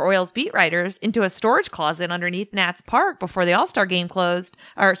regular Orioles beat writers into a storage closet underneath Nats Park before the All-Star game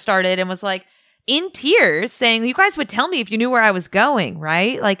started, and was like in tears saying, you guys would tell me if you knew where I was going,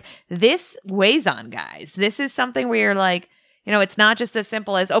 right? Like this weighs on guys. This is something where you're like, it's not just as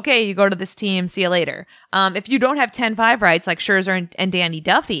simple as, okay, you go to this team, see you later. If you don't have 10-5 rights like Scherzer and Danny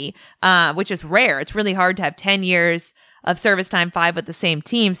Duffy, which is rare, it's really hard to have 10 years of service time 5 with the same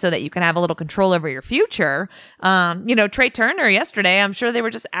team so that you can have a little control over your future. Trey Turner yesterday, I'm sure they were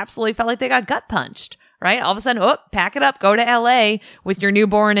just absolutely felt like they got gut punched, right? All of a sudden, pack it up, go to LA with your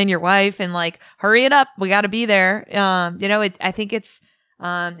newborn and your wife and like, hurry it up. We got to be there. I think it's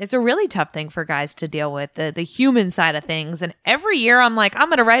a really tough thing for guys to deal with, the human side of things. And every year I'm like, I'm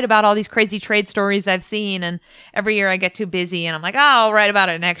going to write about all these crazy trade stories I've seen. And every year I get too busy and I'm like, I'll write about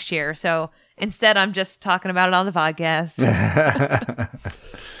it next year. So instead, I'm just talking about it on the podcast.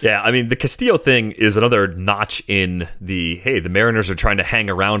 Yeah, I mean, the Castillo thing is another notch in the Mariners are trying to hang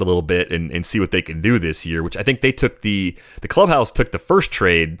around a little bit and see what they can do this year, which I think they took the clubhouse took the first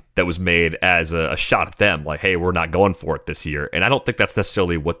trade that was made as a shot at them, like, hey, we're not going for it this year. And I don't think that's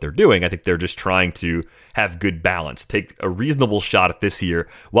necessarily what they're doing. I think they're just trying to have good balance, take a reasonable shot at this year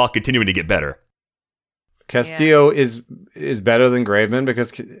while continuing to get better. Castillo is better than Graveman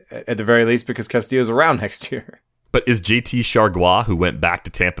because, at the very least, because Castillo's around next year. But is JT Chargois, who went back to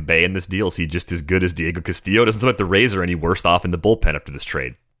Tampa Bay in this deal, is he just as good as Diego Castillo? Doesn't seem like the Rays are any worse off in the bullpen after this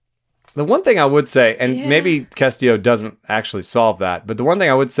trade. The one thing I would say, and maybe Castillo doesn't actually solve that, but the one thing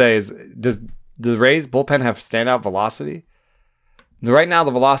I would say is, does the Rays bullpen have standout velocity? Right now,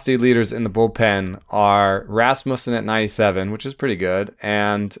 the velocity leaders in the bullpen are Rasmussen at 97, which is pretty good,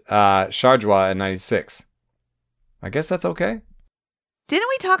 and Chargois at 96. I guess that's okay. Didn't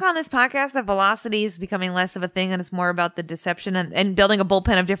we talk on this podcast that velocity is becoming less of a thing and it's more about the deception and building a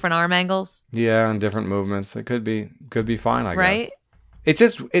bullpen of different arm angles? Yeah, and different movements. It could be fine, I right? guess.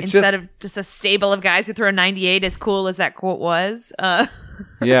 It's Instead of just a stable of guys who throw 98, as cool as that quote was.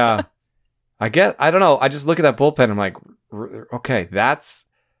 Yeah. I don't know. I just look at that bullpen. I'm like, okay, that's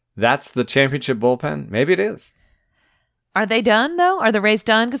the championship bullpen. Maybe it is. Are they done though? Are the Rays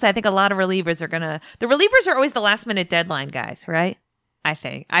done? Because I think a lot of relievers are the relievers are always the last minute deadline guys, right? I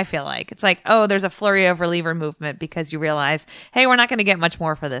feel like it's like, oh, there's a flurry of reliever movement because you realize, hey, we're not going to get much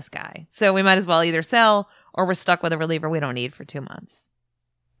more for this guy. So we might as well either sell or we're stuck with a reliever we don't need for 2 months.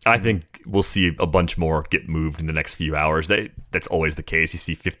 I think we'll see a bunch more get moved in the next few hours. That's always the case. You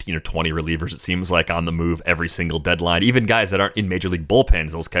see 15 or 20 relievers, it seems like, on the move every single deadline. Even guys that aren't in major league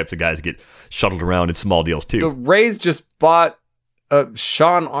bullpens, those types of guys get shuttled around in small deals too. The Rays just bought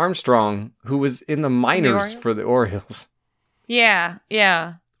Sean Armstrong, who was in the minors for the Orioles. Yeah.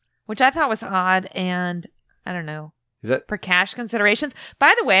 Which I thought was odd, and I don't know. Is that for cash considerations?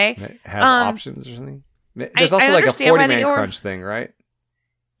 By the way, it has options or something? There's also like a 40-man crunch thing, right?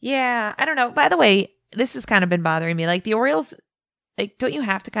 Yeah, I don't know. By the way, this has kind of been bothering me. Like the Orioles, like, don't you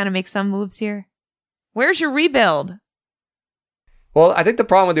have to kind of make some moves here? Where's your rebuild? Well, I think the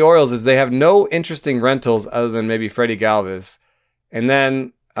problem with the Orioles is they have no interesting rentals other than maybe Freddie Galvis. And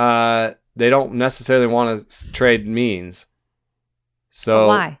then they don't necessarily want to trade Means. So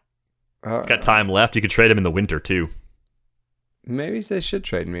why? Got time left. You could trade him in the winter too. Maybe they should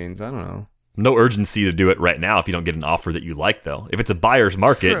trade Means. I don't know. No urgency to do it right now if you don't get an offer that you like, though. If it's a buyer's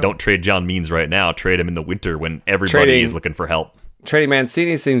market, Don't trade John Means right now. Trade him in the winter when everybody is looking for help. Trading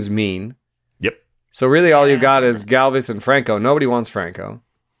Mancini seems mean. Yep. So really all you got is Galvis and Franco. Nobody wants Franco.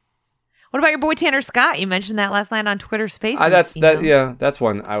 What about your boy Tanner Scott? You mentioned that last night on Twitter Spaces. That's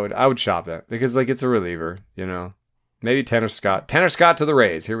one I would shop at because like it's a reliever, you know. Maybe Tanner Scott. Tanner Scott to the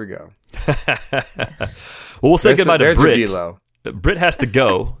Rays. Here we go. Well, we'll say goodbye to Britt. Velo. Britt has to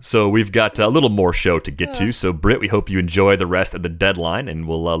go, so we've got a little more show to get to. So, Britt, we hope you enjoy the rest of the deadline, and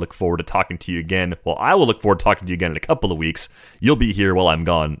we'll look forward to talking to you again. Well, I will look forward to talking to you again in a couple of weeks. You'll be here while I'm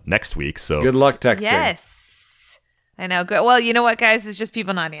gone next week. So good luck texting. Yes. I know. Good. Well, you know what, guys? It's just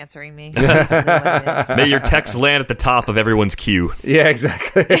people not answering me. May your texts land at the top of everyone's queue. Yeah,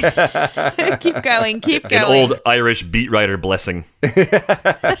 exactly. Keep going. An old Irish beat writer blessing.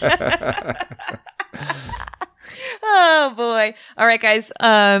 Oh, boy. All right, guys.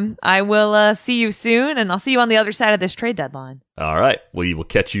 I will see you soon, and I'll see you on the other side of this trade deadline. All right. We will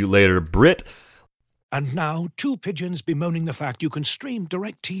catch you later, Britt. And now, two pigeons bemoaning the fact you can stream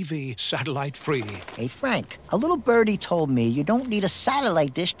DirecTV satellite-free. Hey, Frank, a little birdie told me you don't need a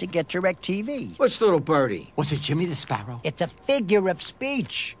satellite dish to get DirecTV. Which little birdie? Was it Jimmy the Sparrow? It's a figure of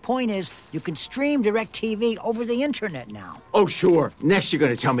speech. Point is, you can stream DirecTV over the internet now. Oh, sure. Next, you're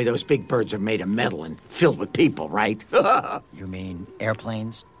going to tell me those big birds are made of metal and filled with people, right? You mean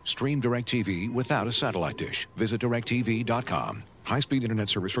airplanes? Stream DirecTV without a satellite dish. Visit DirecTV.com. High-speed internet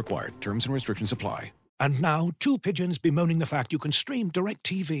service required. Terms and restrictions apply. And now, two pigeons bemoaning the fact you can stream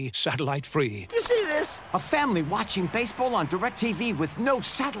DirecTV satellite-free. You see this? A family watching baseball on DirecTV with no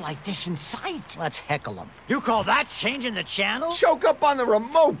satellite dish in sight. Let's heckle them. You call that changing the channel? Choke up on the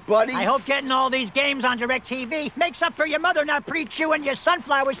remote, buddy. I hope getting all these games on DirecTV makes up for your mother not pre-chewing your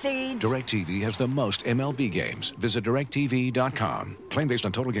sunflower seeds. DirecTV has the most MLB games. Visit DirecTV.com. Claim based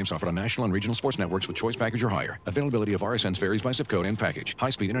on total games offered on national and regional sports networks with choice package or higher. Availability of RSNs varies by zip code and package.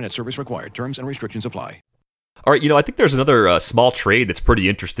 High-speed internet service required. Terms and restrictions apply. All right, I think there's another small trade that's pretty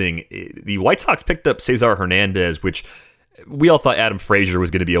interesting. The White Sox picked up Cesar Hernandez, which we all thought Adam Frazier was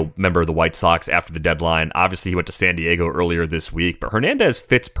going to be a member of the White Sox after the deadline. Obviously, he went to San Diego earlier this week, but Hernandez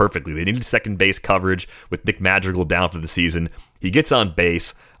fits perfectly. They needed second base coverage with Nick Madrigal down for the season. He gets on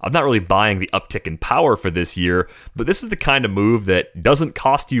base. I'm not really buying the uptick in power for this year, but this is the kind of move that doesn't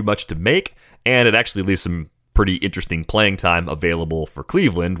cost you much to make, and it actually leaves some pretty interesting playing time available for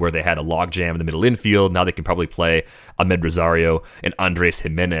Cleveland, where they had a logjam in the middle infield. Now they can probably play Ahmed Rosario and Andres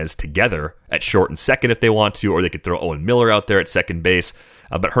Jimenez together at short and second if they want to, or they could throw Owen Miller out there at second base.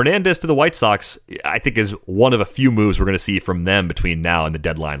 But Hernandez to the White Sox, I think, is one of a few moves we're going to see from them between now and the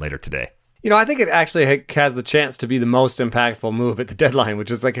deadline later today. I think it actually has the chance to be the most impactful move at the deadline,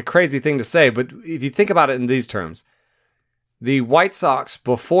 which is like a crazy thing to say. But if you think about it in these terms, the White Sox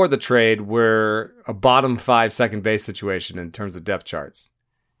before the trade were a bottom 5 second base situation in terms of depth charts.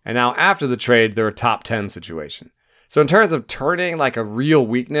 And now after the trade, they're a top 10 situation. So in terms of turning like a real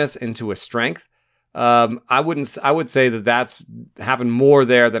weakness into a strength, I would say that that's happened more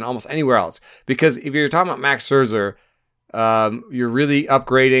there than almost anywhere else. Because if you're talking about Max Scherzer, you're really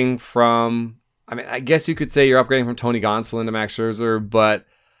upgrading from, I guess you could say you're upgrading from Tony Gonsolin to Max Scherzer, but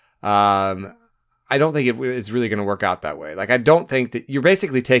I don't think it is really going to work out that way. Like, I don't think that you're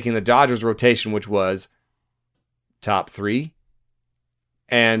basically taking the Dodgers rotation, which was top 3,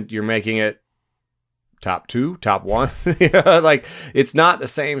 and you're making it top 2, top 1. Like, it's not the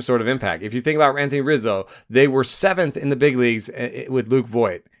same sort of impact. If you think about Anthony Rizzo, they were 7th in the big leagues with Luke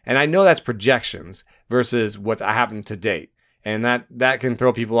Voit. And I know that's projections versus what's happened to date. And that can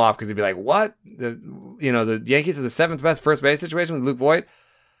throw people off because they'd be like, what? The Yankees are the 7th best first base situation with Luke Voit?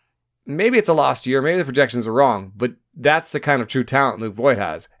 Maybe it's a lost year. Maybe the projections are wrong. But that's the kind of true talent Luke Voit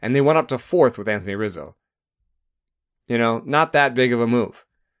has. And they went up to 4th with Anthony Rizzo. Not that big of a move.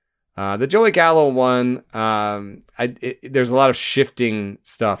 The Joey Gallo one, there's a lot of shifting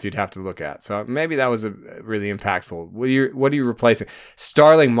stuff you'd have to look at. So maybe that was a really impactful. What are you replacing?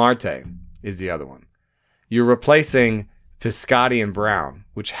 Starling Marte is the other one. You're replacing Piscotty and Brown,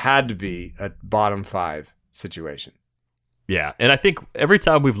 which had to be a bottom 5 situation. Yeah, and I think every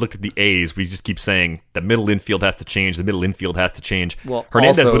time we've looked at the A's, we just keep saying the middle infield has to change. The middle infield has to change. Well,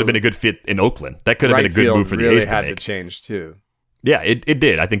 Hernandez also, would have been a good fit in Oakland. That could have been a good move for the really A's to had make. to change too. Yeah, it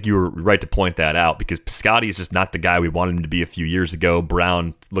did. I think you were right to point that out because Piscotty is just not the guy we wanted him to be a few years ago.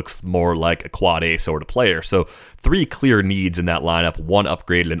 Brown looks more like a quad A sort of player. So 3 clear needs in that lineup. One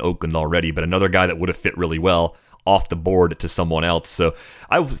upgraded in Oakland already, but another guy that would have fit really well off the board to someone else. So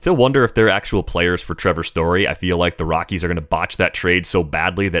I still wonder if they're actual players for Trevor Story. I feel like the Rockies are going to botch that trade so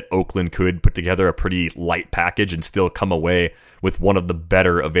badly that Oakland could put together a pretty light package and still come away with one of the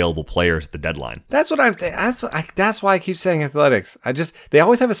better available players at the deadline. That's what I'm thinking. That's why I keep saying Athletics. they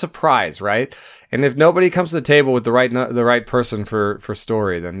always have a surprise, right? And if nobody comes to the table with the right person for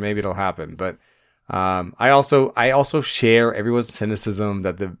Story, then maybe it'll happen. But I also share everyone's cynicism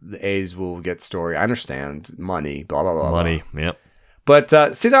that the A's will get Story. I understand money, blah blah blah. Money, blah. yep. But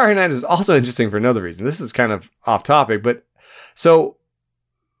Cesar Hernandez is also interesting for another reason. This is kind of off topic, but so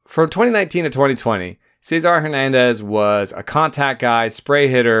from 2019 to 2020, Cesar Hernandez was a contact guy, spray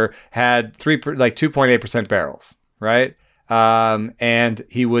hitter, had 2.8% barrels, right? And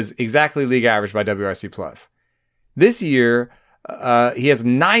he was exactly league average by WRC plus. This year, he has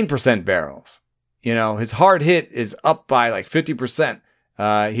 9% barrels. His hard hit is up by 50%.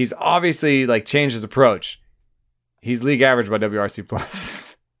 He's obviously changed his approach. He's league average by WRC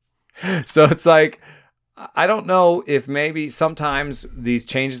plus. So it's I don't know if maybe sometimes these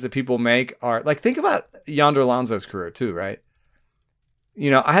changes that people make are think about Yonder Alonso's career too, right?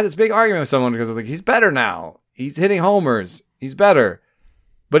 I had this big argument with someone because I was like, he's better now. He's hitting homers. He's better.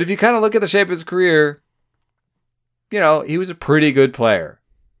 But if you kind of look at the shape of his career, he was a pretty good player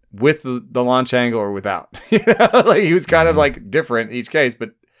with the launch angle or without. He was kind of different in each case,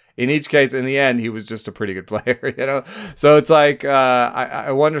 but in each case, in the end, he was just a pretty good player, So it's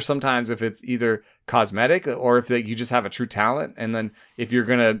I wonder sometimes if it's either cosmetic or if you just have a true talent. And then if you're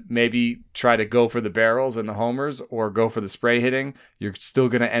going to maybe try to go for the barrels and the homers or go for the spray hitting, you're still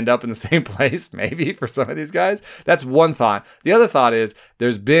going to end up in the same place, maybe, for some of these guys. That's one thought. The other thought is there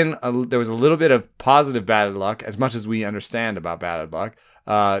was a little bit of positive batted luck, as much as we understand about batted luck,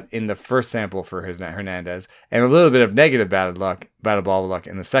 in the first sample for Hernandez, and a little bit of negative batted ball luck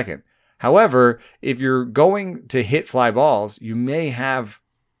in the second. However, if you're going to hit fly balls, you may have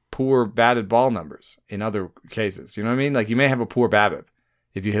poor batted ball numbers in other cases. You know what I mean? You may have a poor BABIP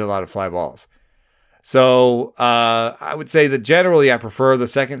if you hit a lot of fly balls. So I would say that generally I prefer the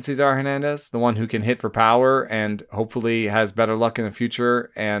second Cesar Hernandez, the one who can hit for power and hopefully has better luck in the future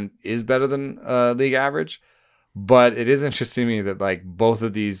and is better than league average. But it is interesting to me that both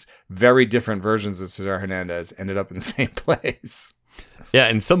of these very different versions of Cesar Hernandez ended up in the same place. Yeah,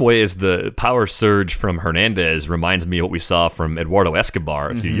 in some ways, the power surge from Hernandez reminds me of what we saw from Eduardo Escobar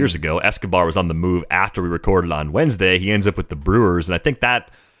a few years ago. Escobar was on the move after we recorded on Wednesday. He ends up with the Brewers, and I think that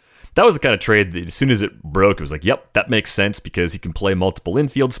was the kind of trade that as soon as it broke, it was yep, that makes sense because he can play multiple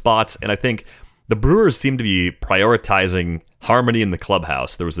infield spots, and I think the Brewers seem to be prioritizing harmony in the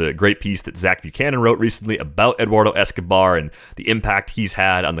clubhouse. There was a great piece that Zach Buchanan wrote recently about Eduardo Escobar and the impact he's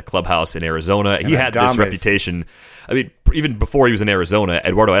had on the clubhouse in Arizona. He had this reputation. I mean, even before he was in Arizona,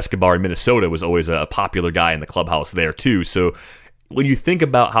 Eduardo Escobar in Minnesota was always a popular guy in the clubhouse there too. So when you think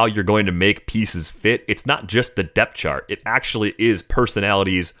about how you're going to make pieces fit, it's not just the depth chart. It actually is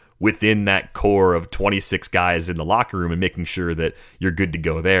personalities within that core of 26 guys in the locker room and making sure that you're good to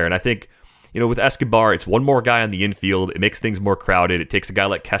go there. And I think, with Escobar, it's one more guy on the infield. It makes things more crowded. It takes a guy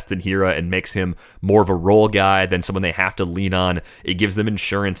like Keston Hiura and makes him more of a role guy than someone they have to lean on. It gives them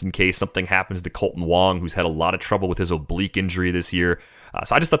insurance in case something happens to Colton Wong, who's had a lot of trouble with his oblique injury this year.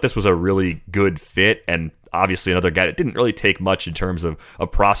 So I just thought this was a really good fit, and obviously another guy that didn't really take much in terms of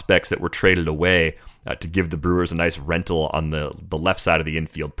prospects that were traded away to give the Brewers a nice rental on the left side of the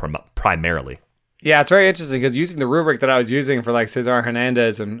infield primarily. Yeah, it's very interesting because using the rubric that I was using for Cesar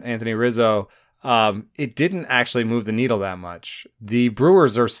Hernandez and Anthony Rizzo, it didn't actually move the needle that much. The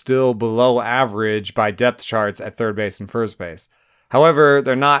Brewers are still below average by depth charts at third base and first base. However,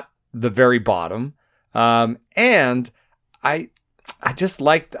 they're not the very bottom. And I just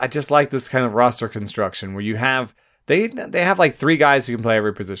like this kind of roster construction where you have they have like 3 guys who can play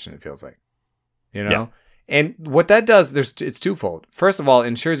every position. It feels like, Yeah. And what that does, it's twofold. First of all, it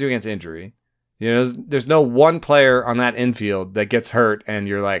ensures you against injury. There's no one player on that infield that gets hurt and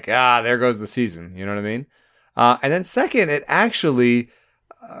you're like, there goes the season. You know what I mean? And then second, it actually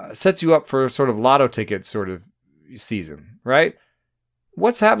sets you up for sort of lotto ticket sort of season, right?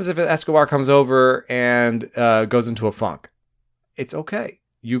 What happens if Escobar comes over and goes into a funk? It's okay.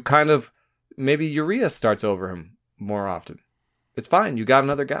 You kind of, maybe Urias starts over him more often. It's fine. You got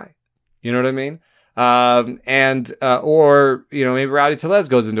another guy. You know what I mean? Or maybe Rowdy Tellez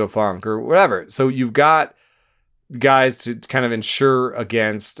goes into a funk or whatever. So you've got guys to kind of ensure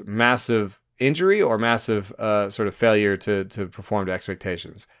against massive injury or massive sort of failure to perform to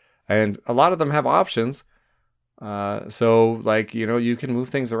expectations. And a lot of them have options. So you can move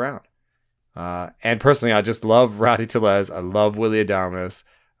things around. And personally, I just love Rowdy Tellez. I love Willy Adames.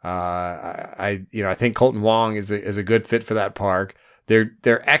 I think Colton Wong is a good fit for that park.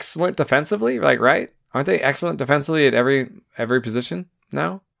 They're excellent defensively, right? Aren't they excellent defensively at every position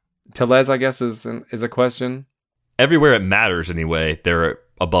now? Tellez, I guess, is a question. Everywhere it matters, anyway, they're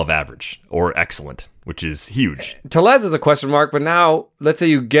above average or excellent, which is huge. Tellez is a question mark, but now let's say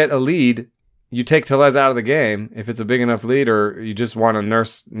you get a lead, you take Tellez out of the game. If it's a big enough lead, or you just want to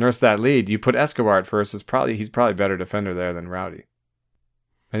nurse that lead, you put Escobar at first. He's probably a better defender there than Rowdy.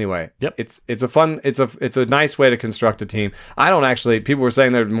 Anyway, yep. It's a nice way to construct a team. I don't actually. People were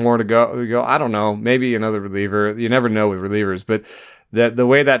saying there's more to go. I don't know. Maybe another reliever. You never know with relievers, but the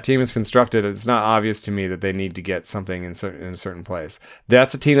way that team is constructed, it's not obvious to me that they need to get something in a certain place.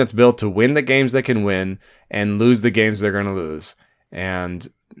 That's a team that's built to win the games they can win and lose the games they're going to lose. And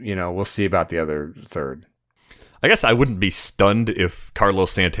we'll see about the other third. I guess I wouldn't be stunned if Carlos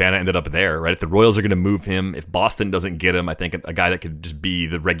Santana ended up there, right? If the Royals are going to move him, if Boston doesn't get him, I think a guy that could just be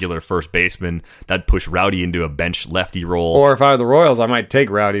the regular first baseman, that'd push Rowdy into a bench lefty role. Or if I were the Royals, I might take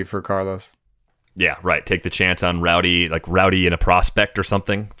Rowdy for Carlos. Yeah, right. Take the chance on Rowdy, like Rowdy in a prospect or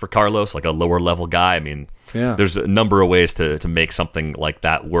something for Carlos, like a lower level guy. I mean, yeah. There's a number of ways to make something like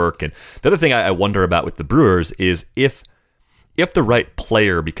that work. And the other thing I wonder about with the Brewers is if the right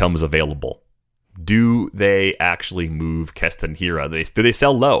player becomes available, do they actually move Keston Hiura? Do they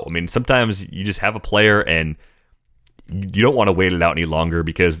sell low? I mean, sometimes you just have a player and you don't want to wait it out any longer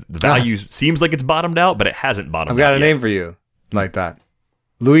because the value seems like it's bottomed out, but it hasn't bottomed out. I've got a name for you like that.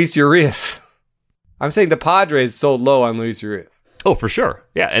 Luis Urias. I'm saying the Padres sold low on Luis Urias. Oh, for sure.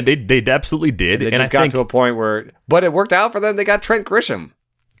 Yeah, and they absolutely did. And they just got to a point where... But it worked out for them. They got Trent Grisham.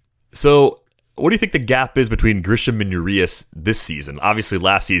 So... what do you think the gap is between Grisham and Urias this season? Obviously,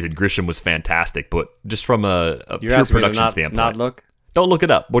 last season Grisham was fantastic, but just from a pure production standpoint, not look. Don't look it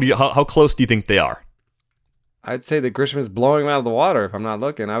up. How close do you think they are? I'd say that Grisham is blowing him out of the water. If I'm not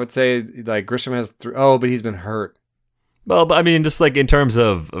looking, I would say like Grisham has. But he's been hurt. Well, but I mean, just like in terms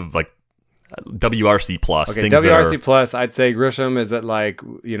of like WRC plus. Okay, WRC plus. I'd say Grisham is at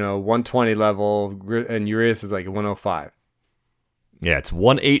 120 level, and Urias is like 105. Yeah, it's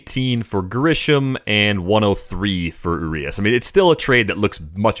 118 for Grisham and 103 for Urias. I mean, it's still a trade that looks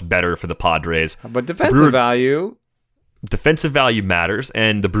much better for the Padres. But defensive value matters,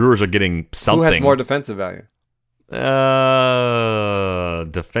 and the Brewers are getting something. Who has more defensive value?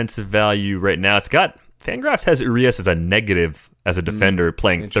 Defensive value right now, Fangraphs has Urias as a negative as a defender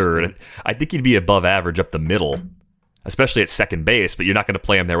playing third. I think he'd be above average up the middle, especially at second base, but you're not going to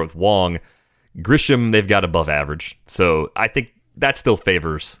play him there with Wong. Grisham, they've got above average. So I think that still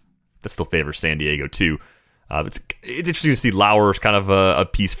favors San Diego too. It's interesting to see Lauer's kind of a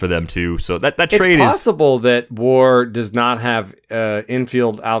piece for them too. So that trade is... It's possible that WAR does not have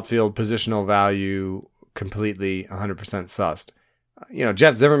infield, outfield positional value completely 100% sussed.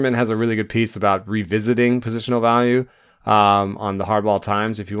 Jeff Zimmerman has a really good piece about revisiting positional value on the Hardball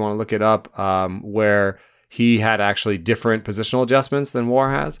Times, if you want to look it up, where he had actually different positional adjustments than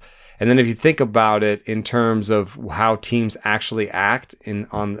WAR has. And then if you think about it in terms of how teams actually act in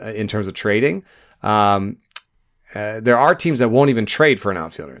terms of trading, there are teams that won't even trade for an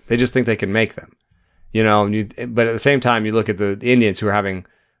outfielder. They just think they can make them. But at the same time, you look at the Indians who are having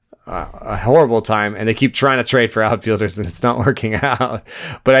a horrible time, and they keep trying to trade for outfielders, and it's not working out.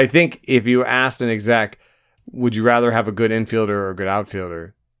 But I think if you asked an exec, would you rather have a good infielder or a good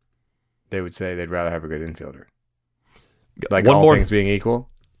outfielder, they would say they'd rather have a good infielder. Like things being equal.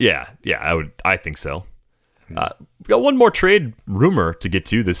 Yeah, I think so. We got one more trade rumor to get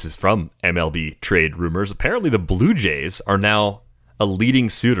to. This is from MLB Trade Rumors. Apparently, the Blue Jays are now a leading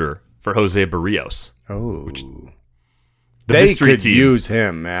suitor for Jose Barrios. Oh, The they mystery could team. use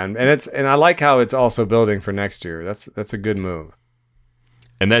him, man, and I like how it's also building for next year. That's a good move.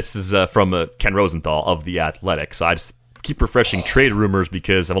 And this is from Ken Rosenthal of The Athletic. So I just keep refreshing trade rumors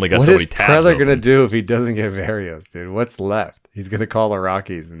because I've only got so many tabs What is Preller open. gonna do if he doesn't get Barrios, dude? What's left? He's gonna call the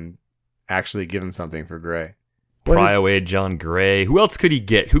Rockies and actually give him something for Gray. Pry away John Gray. Who else could he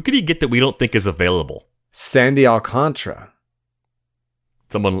get? Who could he get that we don't think is available? Sandy Alcantara.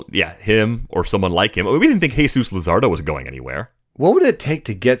 Someone, him or someone like him. We didn't think Jesus Luzardo was going anywhere. What would it take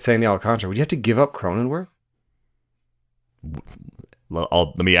to get Sandy Alcantara? Would you have to give up Cronenworth?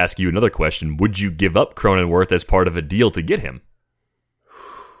 Let me ask you another question. Would you give up Cronenworth as part of a deal to get him?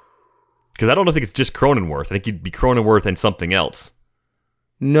 Because I don't think it's just Cronenworth. I think you'd be Cronenworth and something else.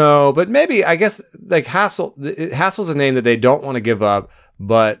 No, but maybe, I guess, like Hassel's a name that they don't want to give up,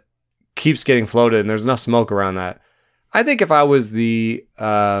 but keeps getting floated, and there's enough smoke around that. I think if I was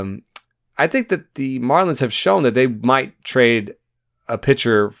I think that the Marlins have shown that they might trade a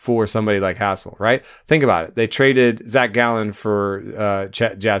pitcher for somebody like Hassel, right? Think about it. They traded Zach Gallen for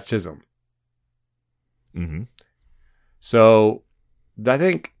Jazz Chisholm. Mm-hmm. So I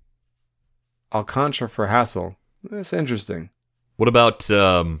think Alcantara for Hassel, that's interesting. What about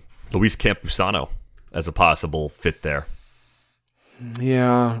Luis Campusano as a possible fit there?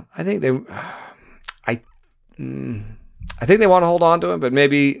 Yeah, I think I think they want to hold on to him, but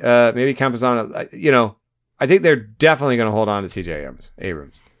maybe Campusano, I think they're definitely going to hold on to CJ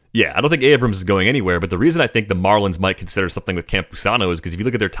Abrams. Yeah, I don't think Abrams is going anywhere, but the reason I think the Marlins might consider something with Campusano is because if you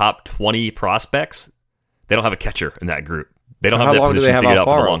look at their top 20 prospects, they don't have a catcher in that group. They don't have that position figured out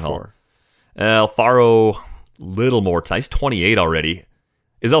for the long haul. Alfaro, little more time. He's 28 already.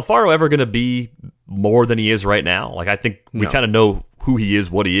 Is Alfaro ever going to be more than he is right now? Like, I think we kind of know who he is,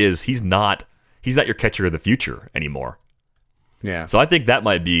 what he is. He's not your catcher of the future anymore. Yeah. So I think that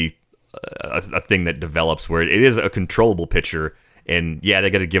might be a thing that develops where it is a controllable pitcher, and they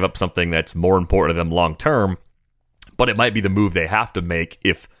got to give up something that's more important to them long term, but it might be the move they have to make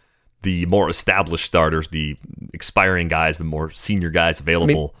if the more established starters, the expiring guys, the more senior guys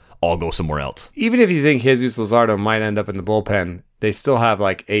available, all go somewhere else. Even if you think Jesus Luzardo might end up in the bullpen, they still have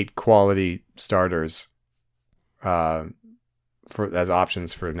like 8 quality starters as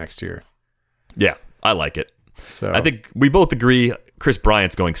options for next year. Yeah, I like it. So I think we both agree Chris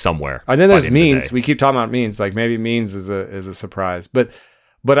Bryant's going somewhere. And then by there's the end of the Means. day. We keep talking about Means. Like maybe Means is a surprise, but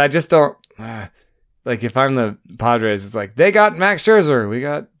I just don't like if I'm the Padres. It's like they got Max Scherzer, we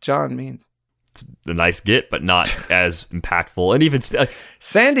got John Means. The nice get, but not as impactful. And even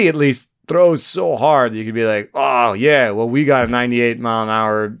Sandy at least throws so hard that you could be like, oh yeah, well we got a 98 mile an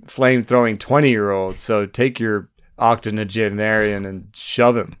hour flame throwing 20-year-old. So take your octogenarian and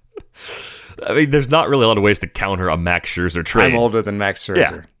shove him. I mean, there's not really a lot of ways to counter a Max Scherzer trade. I'm older than Max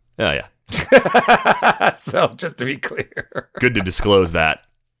Scherzer. Yeah. So just to be clear, Good to disclose that.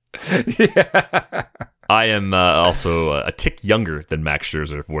 yeah. I am also a tick younger than Max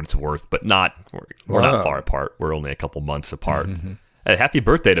Scherzer, for what it's worth, but we're not far apart. We're only a couple months apart. Hey, happy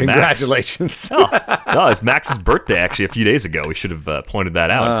birthday to Max. Congratulations. No, it's Max's birthday actually a few days ago. We should have pointed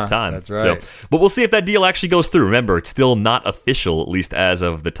that out at the time. That's right. But we'll see if that deal actually goes through. Remember, it's still not official, at least as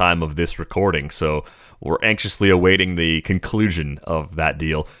of the time of this recording. So we're anxiously awaiting the conclusion of that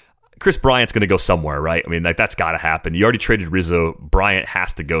deal. Chris Bryant's going to go somewhere, right? I mean, that's got to happen. You already traded Rizzo. Bryant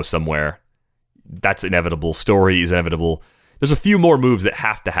has to go somewhere. That's inevitable. Story is inevitable. There's a few more moves that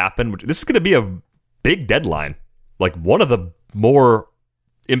have to happen. This is going to be a big deadline. Like one of the more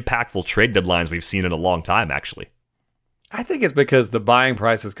impactful trade deadlines we've seen in a long time, actually. I think it's because the buying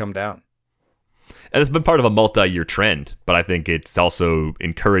price has come down. And it's been part of a multi-year trend, but I think it's also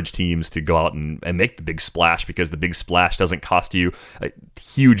encouraged teams to go out and make the big splash because the big splash doesn't cost you a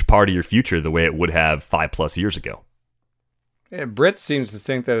huge part of your future the way it would have 5+ years ago. Yeah, Britt seems to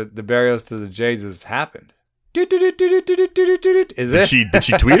think that the Barrios to the Jays has happened. Is it? Did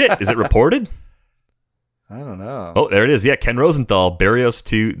she tweet it? Is it reported? I don't know. Oh, there it is. Yeah, Ken Rosenthal, Barrios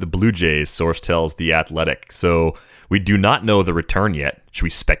to the Blue Jays, source tells The Athletic. So we do not know the return yet. Should we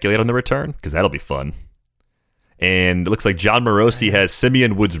speculate on the return? Because that'll be fun. And it looks like John Morosi has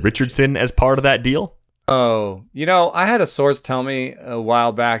Simeon Woods Richardson as part of that deal. Oh, I had a source tell me a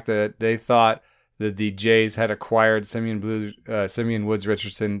while back that they thought that the Jays had acquired Simeon Woods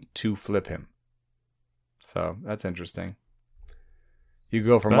Richardson to flip him. So that's interesting. You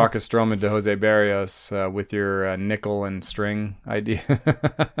go from Marcus Stroman to Jose Barrios with your nickel and string idea.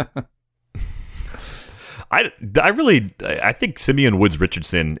 I think Simeon Woods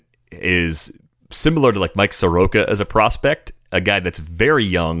Richardson is similar to like Mike Soroka as a prospect, a guy that's very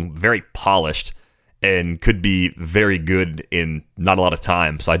young, very polished, and could be very good in not a lot of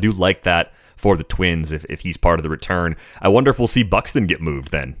time. So I do like that for the Twins if he's part of the return. I wonder if we'll see Buxton get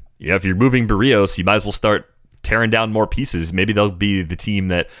moved then. If you're moving Barrios, you might as well start tearing down more pieces. Maybe they'll be the team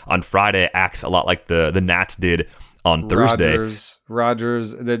that on Friday acts a lot like the Nats did on Thursday.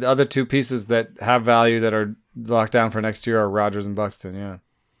 Rogers. The other two pieces that have value that are locked down for next year are Rogers and Buxton, yeah.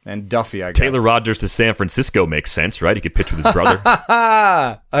 And Duffy, I guess. Taylor Rogers to San Francisco makes sense, right? He could pitch with his brother.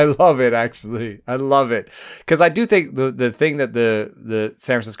 I love it, actually. I love it. Because I do think the thing that the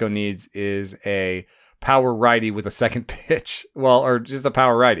San Francisco needs is a power righty with a second pitch. Well, or just a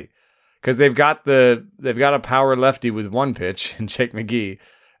power righty. Because they've got a power lefty with one pitch in Jake McGee,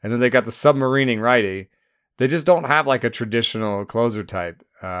 and then they've got the submarining righty. They just don't have like a traditional closer type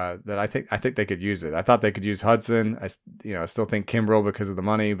that I think they could use it. I thought they could use Hudson. I still think Kimbrel because of the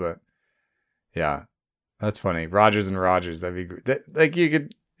money, but yeah, that's funny. Rogers and Rogers, that'd be great. Like you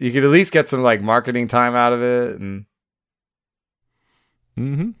could at least get some like marketing time out of it, and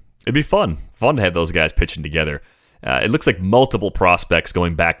it'd be fun to have those guys pitching together. It looks like multiple prospects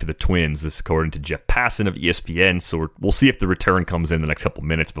going back to the Twins, this according to Jeff Passan of ESPN. So we'll see if the return comes in the next couple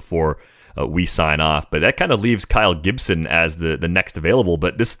minutes before we sign off. But that kind of leaves Kyle Gibson as the next available.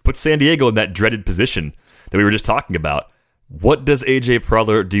 But this puts San Diego in that dreaded position that we were just talking about. What does AJ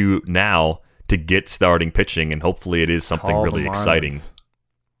Preller do now to get starting pitching? And hopefully it is something really exciting.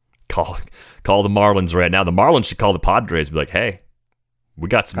 Call the Marlins right now. The Marlins should call the Padres and be like, hey, we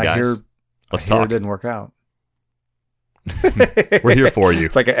got some guys. Let's talk. It didn't work out. We're here for you.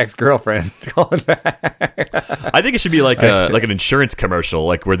 It's like an ex-girlfriend calling back. I think it should be like an insurance commercial,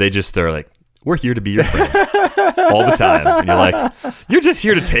 like where they just are like, "We're here to be your friend all the time," and you're like, "You're just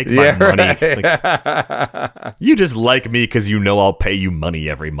here to take my money. Right. Like, you just like me because you know I'll pay you money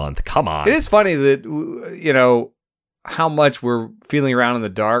every month. Come on." It is funny that how much we're feeling around in the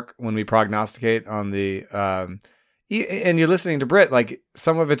dark when we prognosticate on the. And you're listening to Britt, like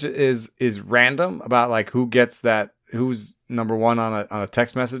some of it is random about like who gets that. Who's number one on a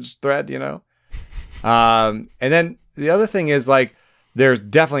text message thread, and then the other thing is like there's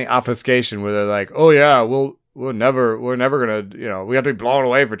definitely obfuscation where they're like, oh yeah, we're never gonna we have to be blown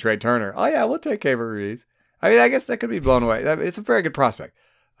away for Trey Turner. Oh yeah, we'll take Keibert Ruiz. I mean, I guess that could be blown away. It's a very good prospect.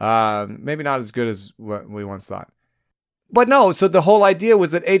 Maybe not as good as what we once thought. But no, so the whole idea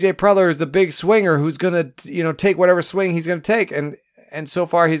was that AJ Preller is the big swinger who's gonna take whatever swing he's gonna take, and so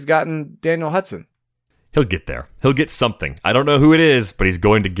far he's gotten Daniel Hudson. He'll get there. He'll get something. I don't know who it is, but he's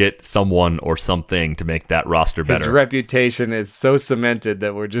going to get someone or something to make that roster better. His reputation is so cemented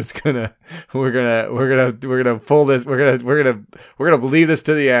that we're just gonna pull this. We're gonna believe this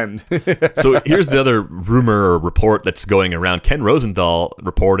to the end. So here's the other rumor or report that's going around. Ken Rosenthal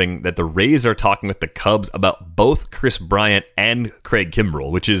reporting that the Rays are talking with the Cubs about both Chris Bryant and Craig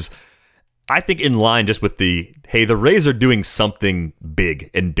Kimbrel, which is, I think, in line just with the Rays are doing something big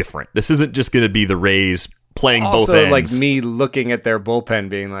and different. This isn't just going to be the Rays playing both ends. Also, like me looking at their bullpen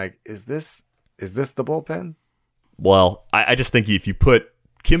being like, is this the bullpen? Well, I just think if you put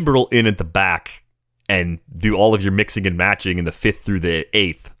Kimbrel in at the back and do all of your mixing and matching in the 5th through the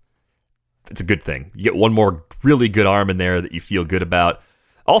 8th, it's a good thing. You get one more really good arm in there that you feel good about.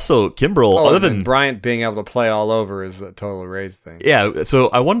 Also, Kimbrel, other than Bryant being able to play all over is a total Rays thing. Yeah, so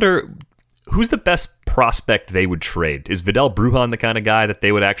I wonder, who's the best prospect they would trade? Is Vidal Brujan the kind of guy that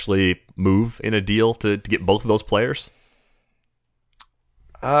they would actually move in a deal to get both of those players?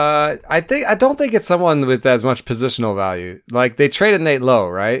 I don't think it's someone with as much positional value. Like they traded Nate Lowe,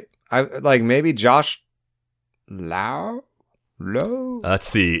 right? Maybe Josh Lowe. Let's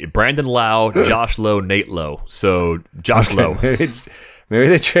see, Brandon Lowe, Josh Lowe, Nate Lowe. So Josh Lowe. Maybe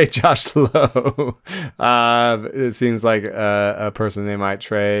they trade Josh Lowe. It seems like a person they might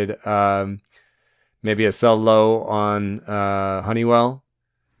trade. Maybe a sell low on Honeywell.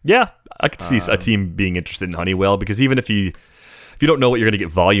 Yeah, I could see a team being interested in Honeywell because even if you don't know what you're going to get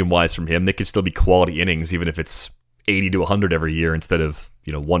volume-wise from him, they could still be quality innings, even if it's 80 to 100 every year instead of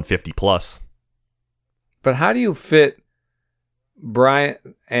 150 plus. But how do you fit Bryant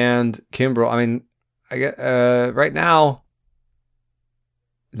and Kimbrel? I mean, I get right now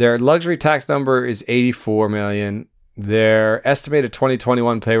their luxury tax number is $84 million. Their estimated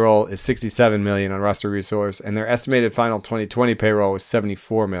 2021 payroll is $67 million on Roster Resource, and their estimated final 2020 payroll is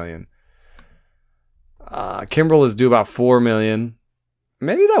 $74 million. Kimbrel is due about $4 million.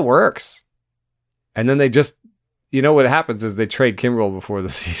 Maybe that works. And then they just, what happens is they trade Kimbrel before the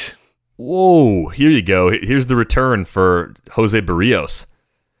season. Whoa, here you go. Here's the return for Jose Barrios.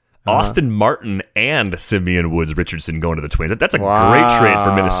 Austin Martin and Simeon Woods Richardson going to the Twins. That's a great trade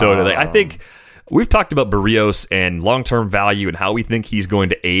for Minnesota. I think We've talked about Berríos and long-term value and how we think he's going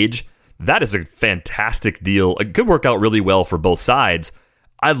to age. That is a fantastic deal. It could work out really well for both sides.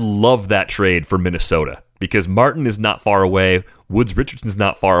 I love that trade for Minnesota because Martin is not far away. Woods Richardson's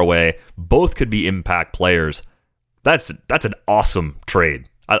not far away. Both could be impact players. That's an awesome trade.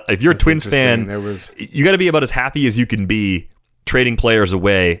 If you're a Twins fan, you got to be about as happy as you can be trading players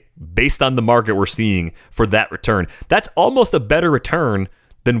away based on the market we're seeing for that return. That's almost a better return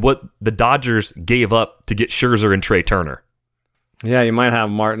than what the Dodgers gave up to get Scherzer and Trey Turner. Yeah, you might have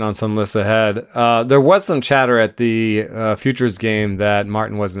Martin on some lists ahead. There was some chatter at the Futures game that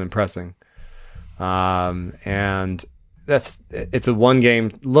Martin wasn't impressing. And it's a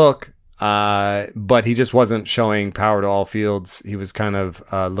one-game look, but he just wasn't showing power to all fields. He was kind of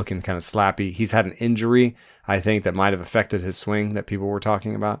looking kind of slappy. He's had an injury, I think, that might have affected his swing that people were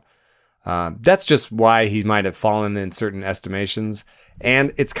talking about. That's just why he might have fallen in certain estimations.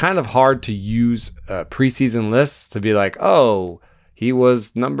 And it's kind of hard to use preseason lists to be like, oh, he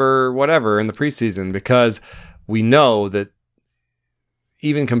was number whatever in the preseason, because we know that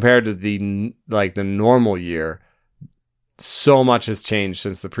even compared to the normal year, so much has changed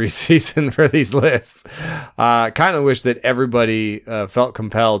since the preseason for these lists. Kind of wish that everybody felt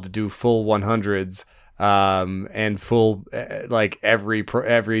compelled to do full 100s and full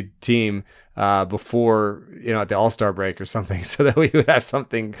every team before at the All-Star break or something, so that we would have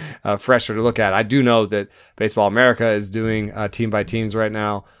something fresher to look at. I do know that Baseball America is doing team by teams right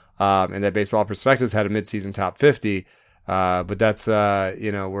now, and that Baseball Prospectus had a midseason top 50, but that's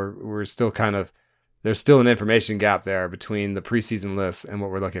we're still kind of, there's still an information gap there between the preseason lists and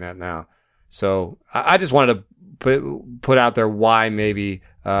what we're looking at now. So I just wanted to put out there why maybe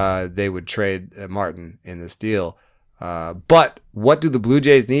they would trade Martin in this deal. But what do the Blue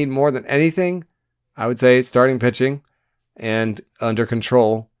Jays need more than anything? I would say starting pitching and under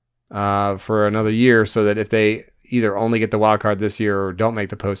control for another year, so that if they either only get the wild card this year or don't make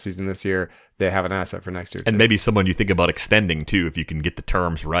the postseason this year, they have an asset for next year. And maybe someone you think about extending too, if you can get the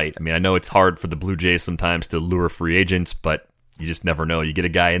terms right. I mean, I know it's hard for the Blue Jays sometimes to lure free agents, but you just never know. You get a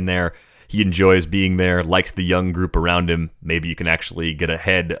guy in there, he enjoys being there, likes the young group around him. Maybe you can actually get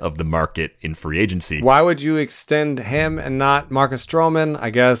ahead of the market in free agency. Why would you extend him and not Marcus Stroman? I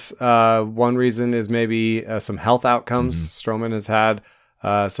guess one reason is maybe some health outcomes. Mm-hmm. Stroman has had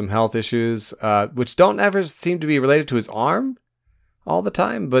some health issues, which don't ever seem to be related to his arm all the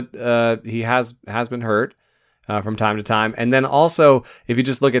time, but he has been hurt from time to time. And then also, if you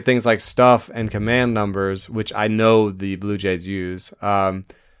just look at things like stuff and command numbers, which I know the Blue Jays use,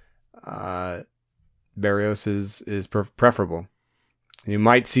 Berríos is preferable. You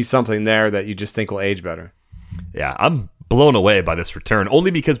might see something there that you just think will age better. Yeah, I'm blown away by this return,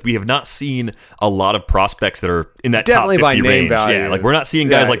 only because we have not seen a lot of prospects that are in that definitely top 50 by name range. value. Yeah, like we're not seeing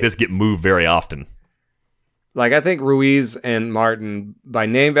guys like this get moved very often. Like, I think Ruiz and Martin, by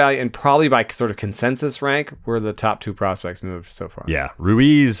name value and probably by sort of consensus rank, were the top two prospects moved so far. Yeah,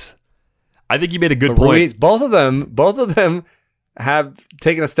 Ruiz, I think you made a good point. Ruiz, both of them have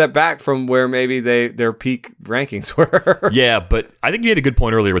taken a step back from where maybe their peak rankings were. Yeah, but I think you made a good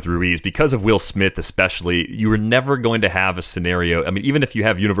point earlier with Ruiz. Because of Will Smith especially, you were never going to have a scenario. I mean, even if you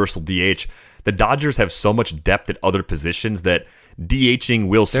have universal DH, the Dodgers have so much depth at other positions that DHing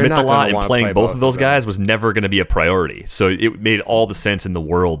Will Smith a lot and playing both of those guys was never going to be a priority. So it made all the sense in the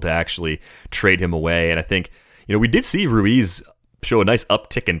world to actually trade him away. And I think, we did see Ruiz show a nice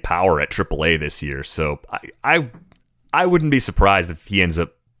uptick in power at AAA this year. So I wouldn't be surprised if he ends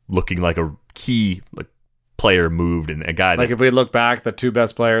up looking like a key player moved and a guy that, if we look back, the two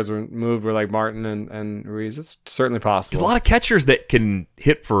best players were like Martin and Ruiz. It's certainly possible. There's a lot of catchers that can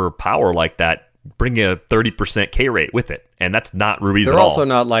hit for power like that, bring a 30% K rate with it, and that's not Ruiz at all. They're also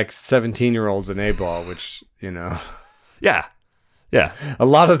not like 17-year-olds in A-ball, which, Yeah. Yeah. A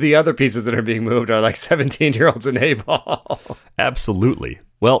lot of the other pieces that are being moved are like 17-year-olds in A-ball. Absolutely.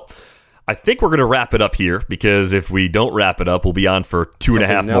 Well, I think we're going to wrap it up here, because if we don't wrap it up, we'll be on for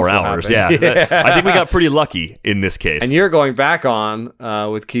 2.5 more hours. Yeah. I think we got pretty lucky in this case. And you're going back on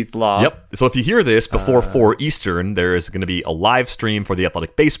with Keith Law. Yep. So if you hear this before 4 Eastern, there is going to be a live stream for the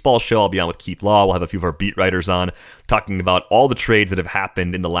Athletic Baseball Show. I'll be on with Keith Law. We'll have a few of our beat writers on, talking about all the trades that have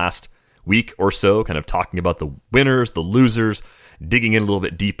happened in the last week or so, kind of talking about the winners, the losers, digging in a little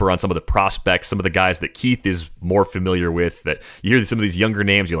bit deeper on some of the prospects, some of the guys that Keith is more familiar with, that you hear some of these younger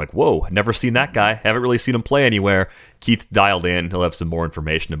names, you're like, whoa, never seen that guy, haven't really seen him play anywhere. Keith's dialed in. He'll have some more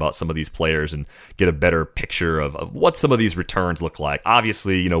information about some of these players and get a better picture of what some of these returns look like.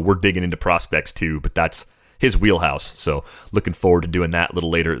 Obviously, we're digging into prospects too, but that's his wheelhouse. So looking forward to doing that a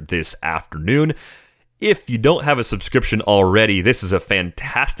little later this afternoon. If you don't have a subscription already, this is a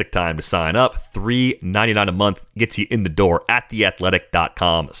fantastic time to sign up. $3.99 a month gets you in the door at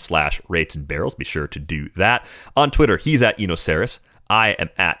theathletic.com/ratesandbarrels. Be sure to do that. On Twitter, he's at Enosaris. I am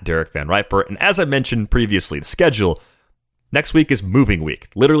at Derek Van Riper. And as I mentioned previously, the schedule next week is moving week,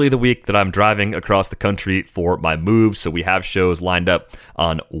 literally the week that I'm driving across the country for my move. So we have shows lined up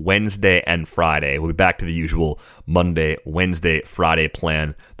on Wednesday and Friday. We'll be back to the usual Monday, Wednesday, Friday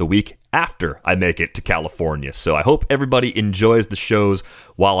plan the week after I make it to California. So I hope everybody enjoys the shows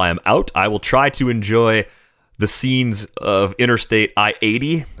while I am out. I will try to enjoy the scenes of Interstate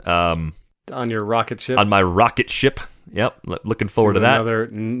I-80. On your rocket ship? On my rocket ship. Yep, looking forward to that.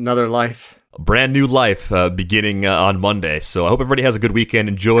 Another life. A brand new life beginning on Monday. So I hope everybody has a good weekend.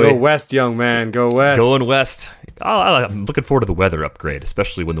 Enjoy. Go west, young man. Go west. Going west. I'm looking forward to the weather upgrade,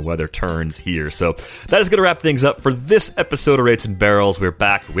 especially when the weather turns here. So that is going to wrap things up for this episode of Rates and Barrels. We're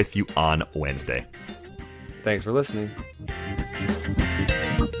back with you on Wednesday. Thanks for listening.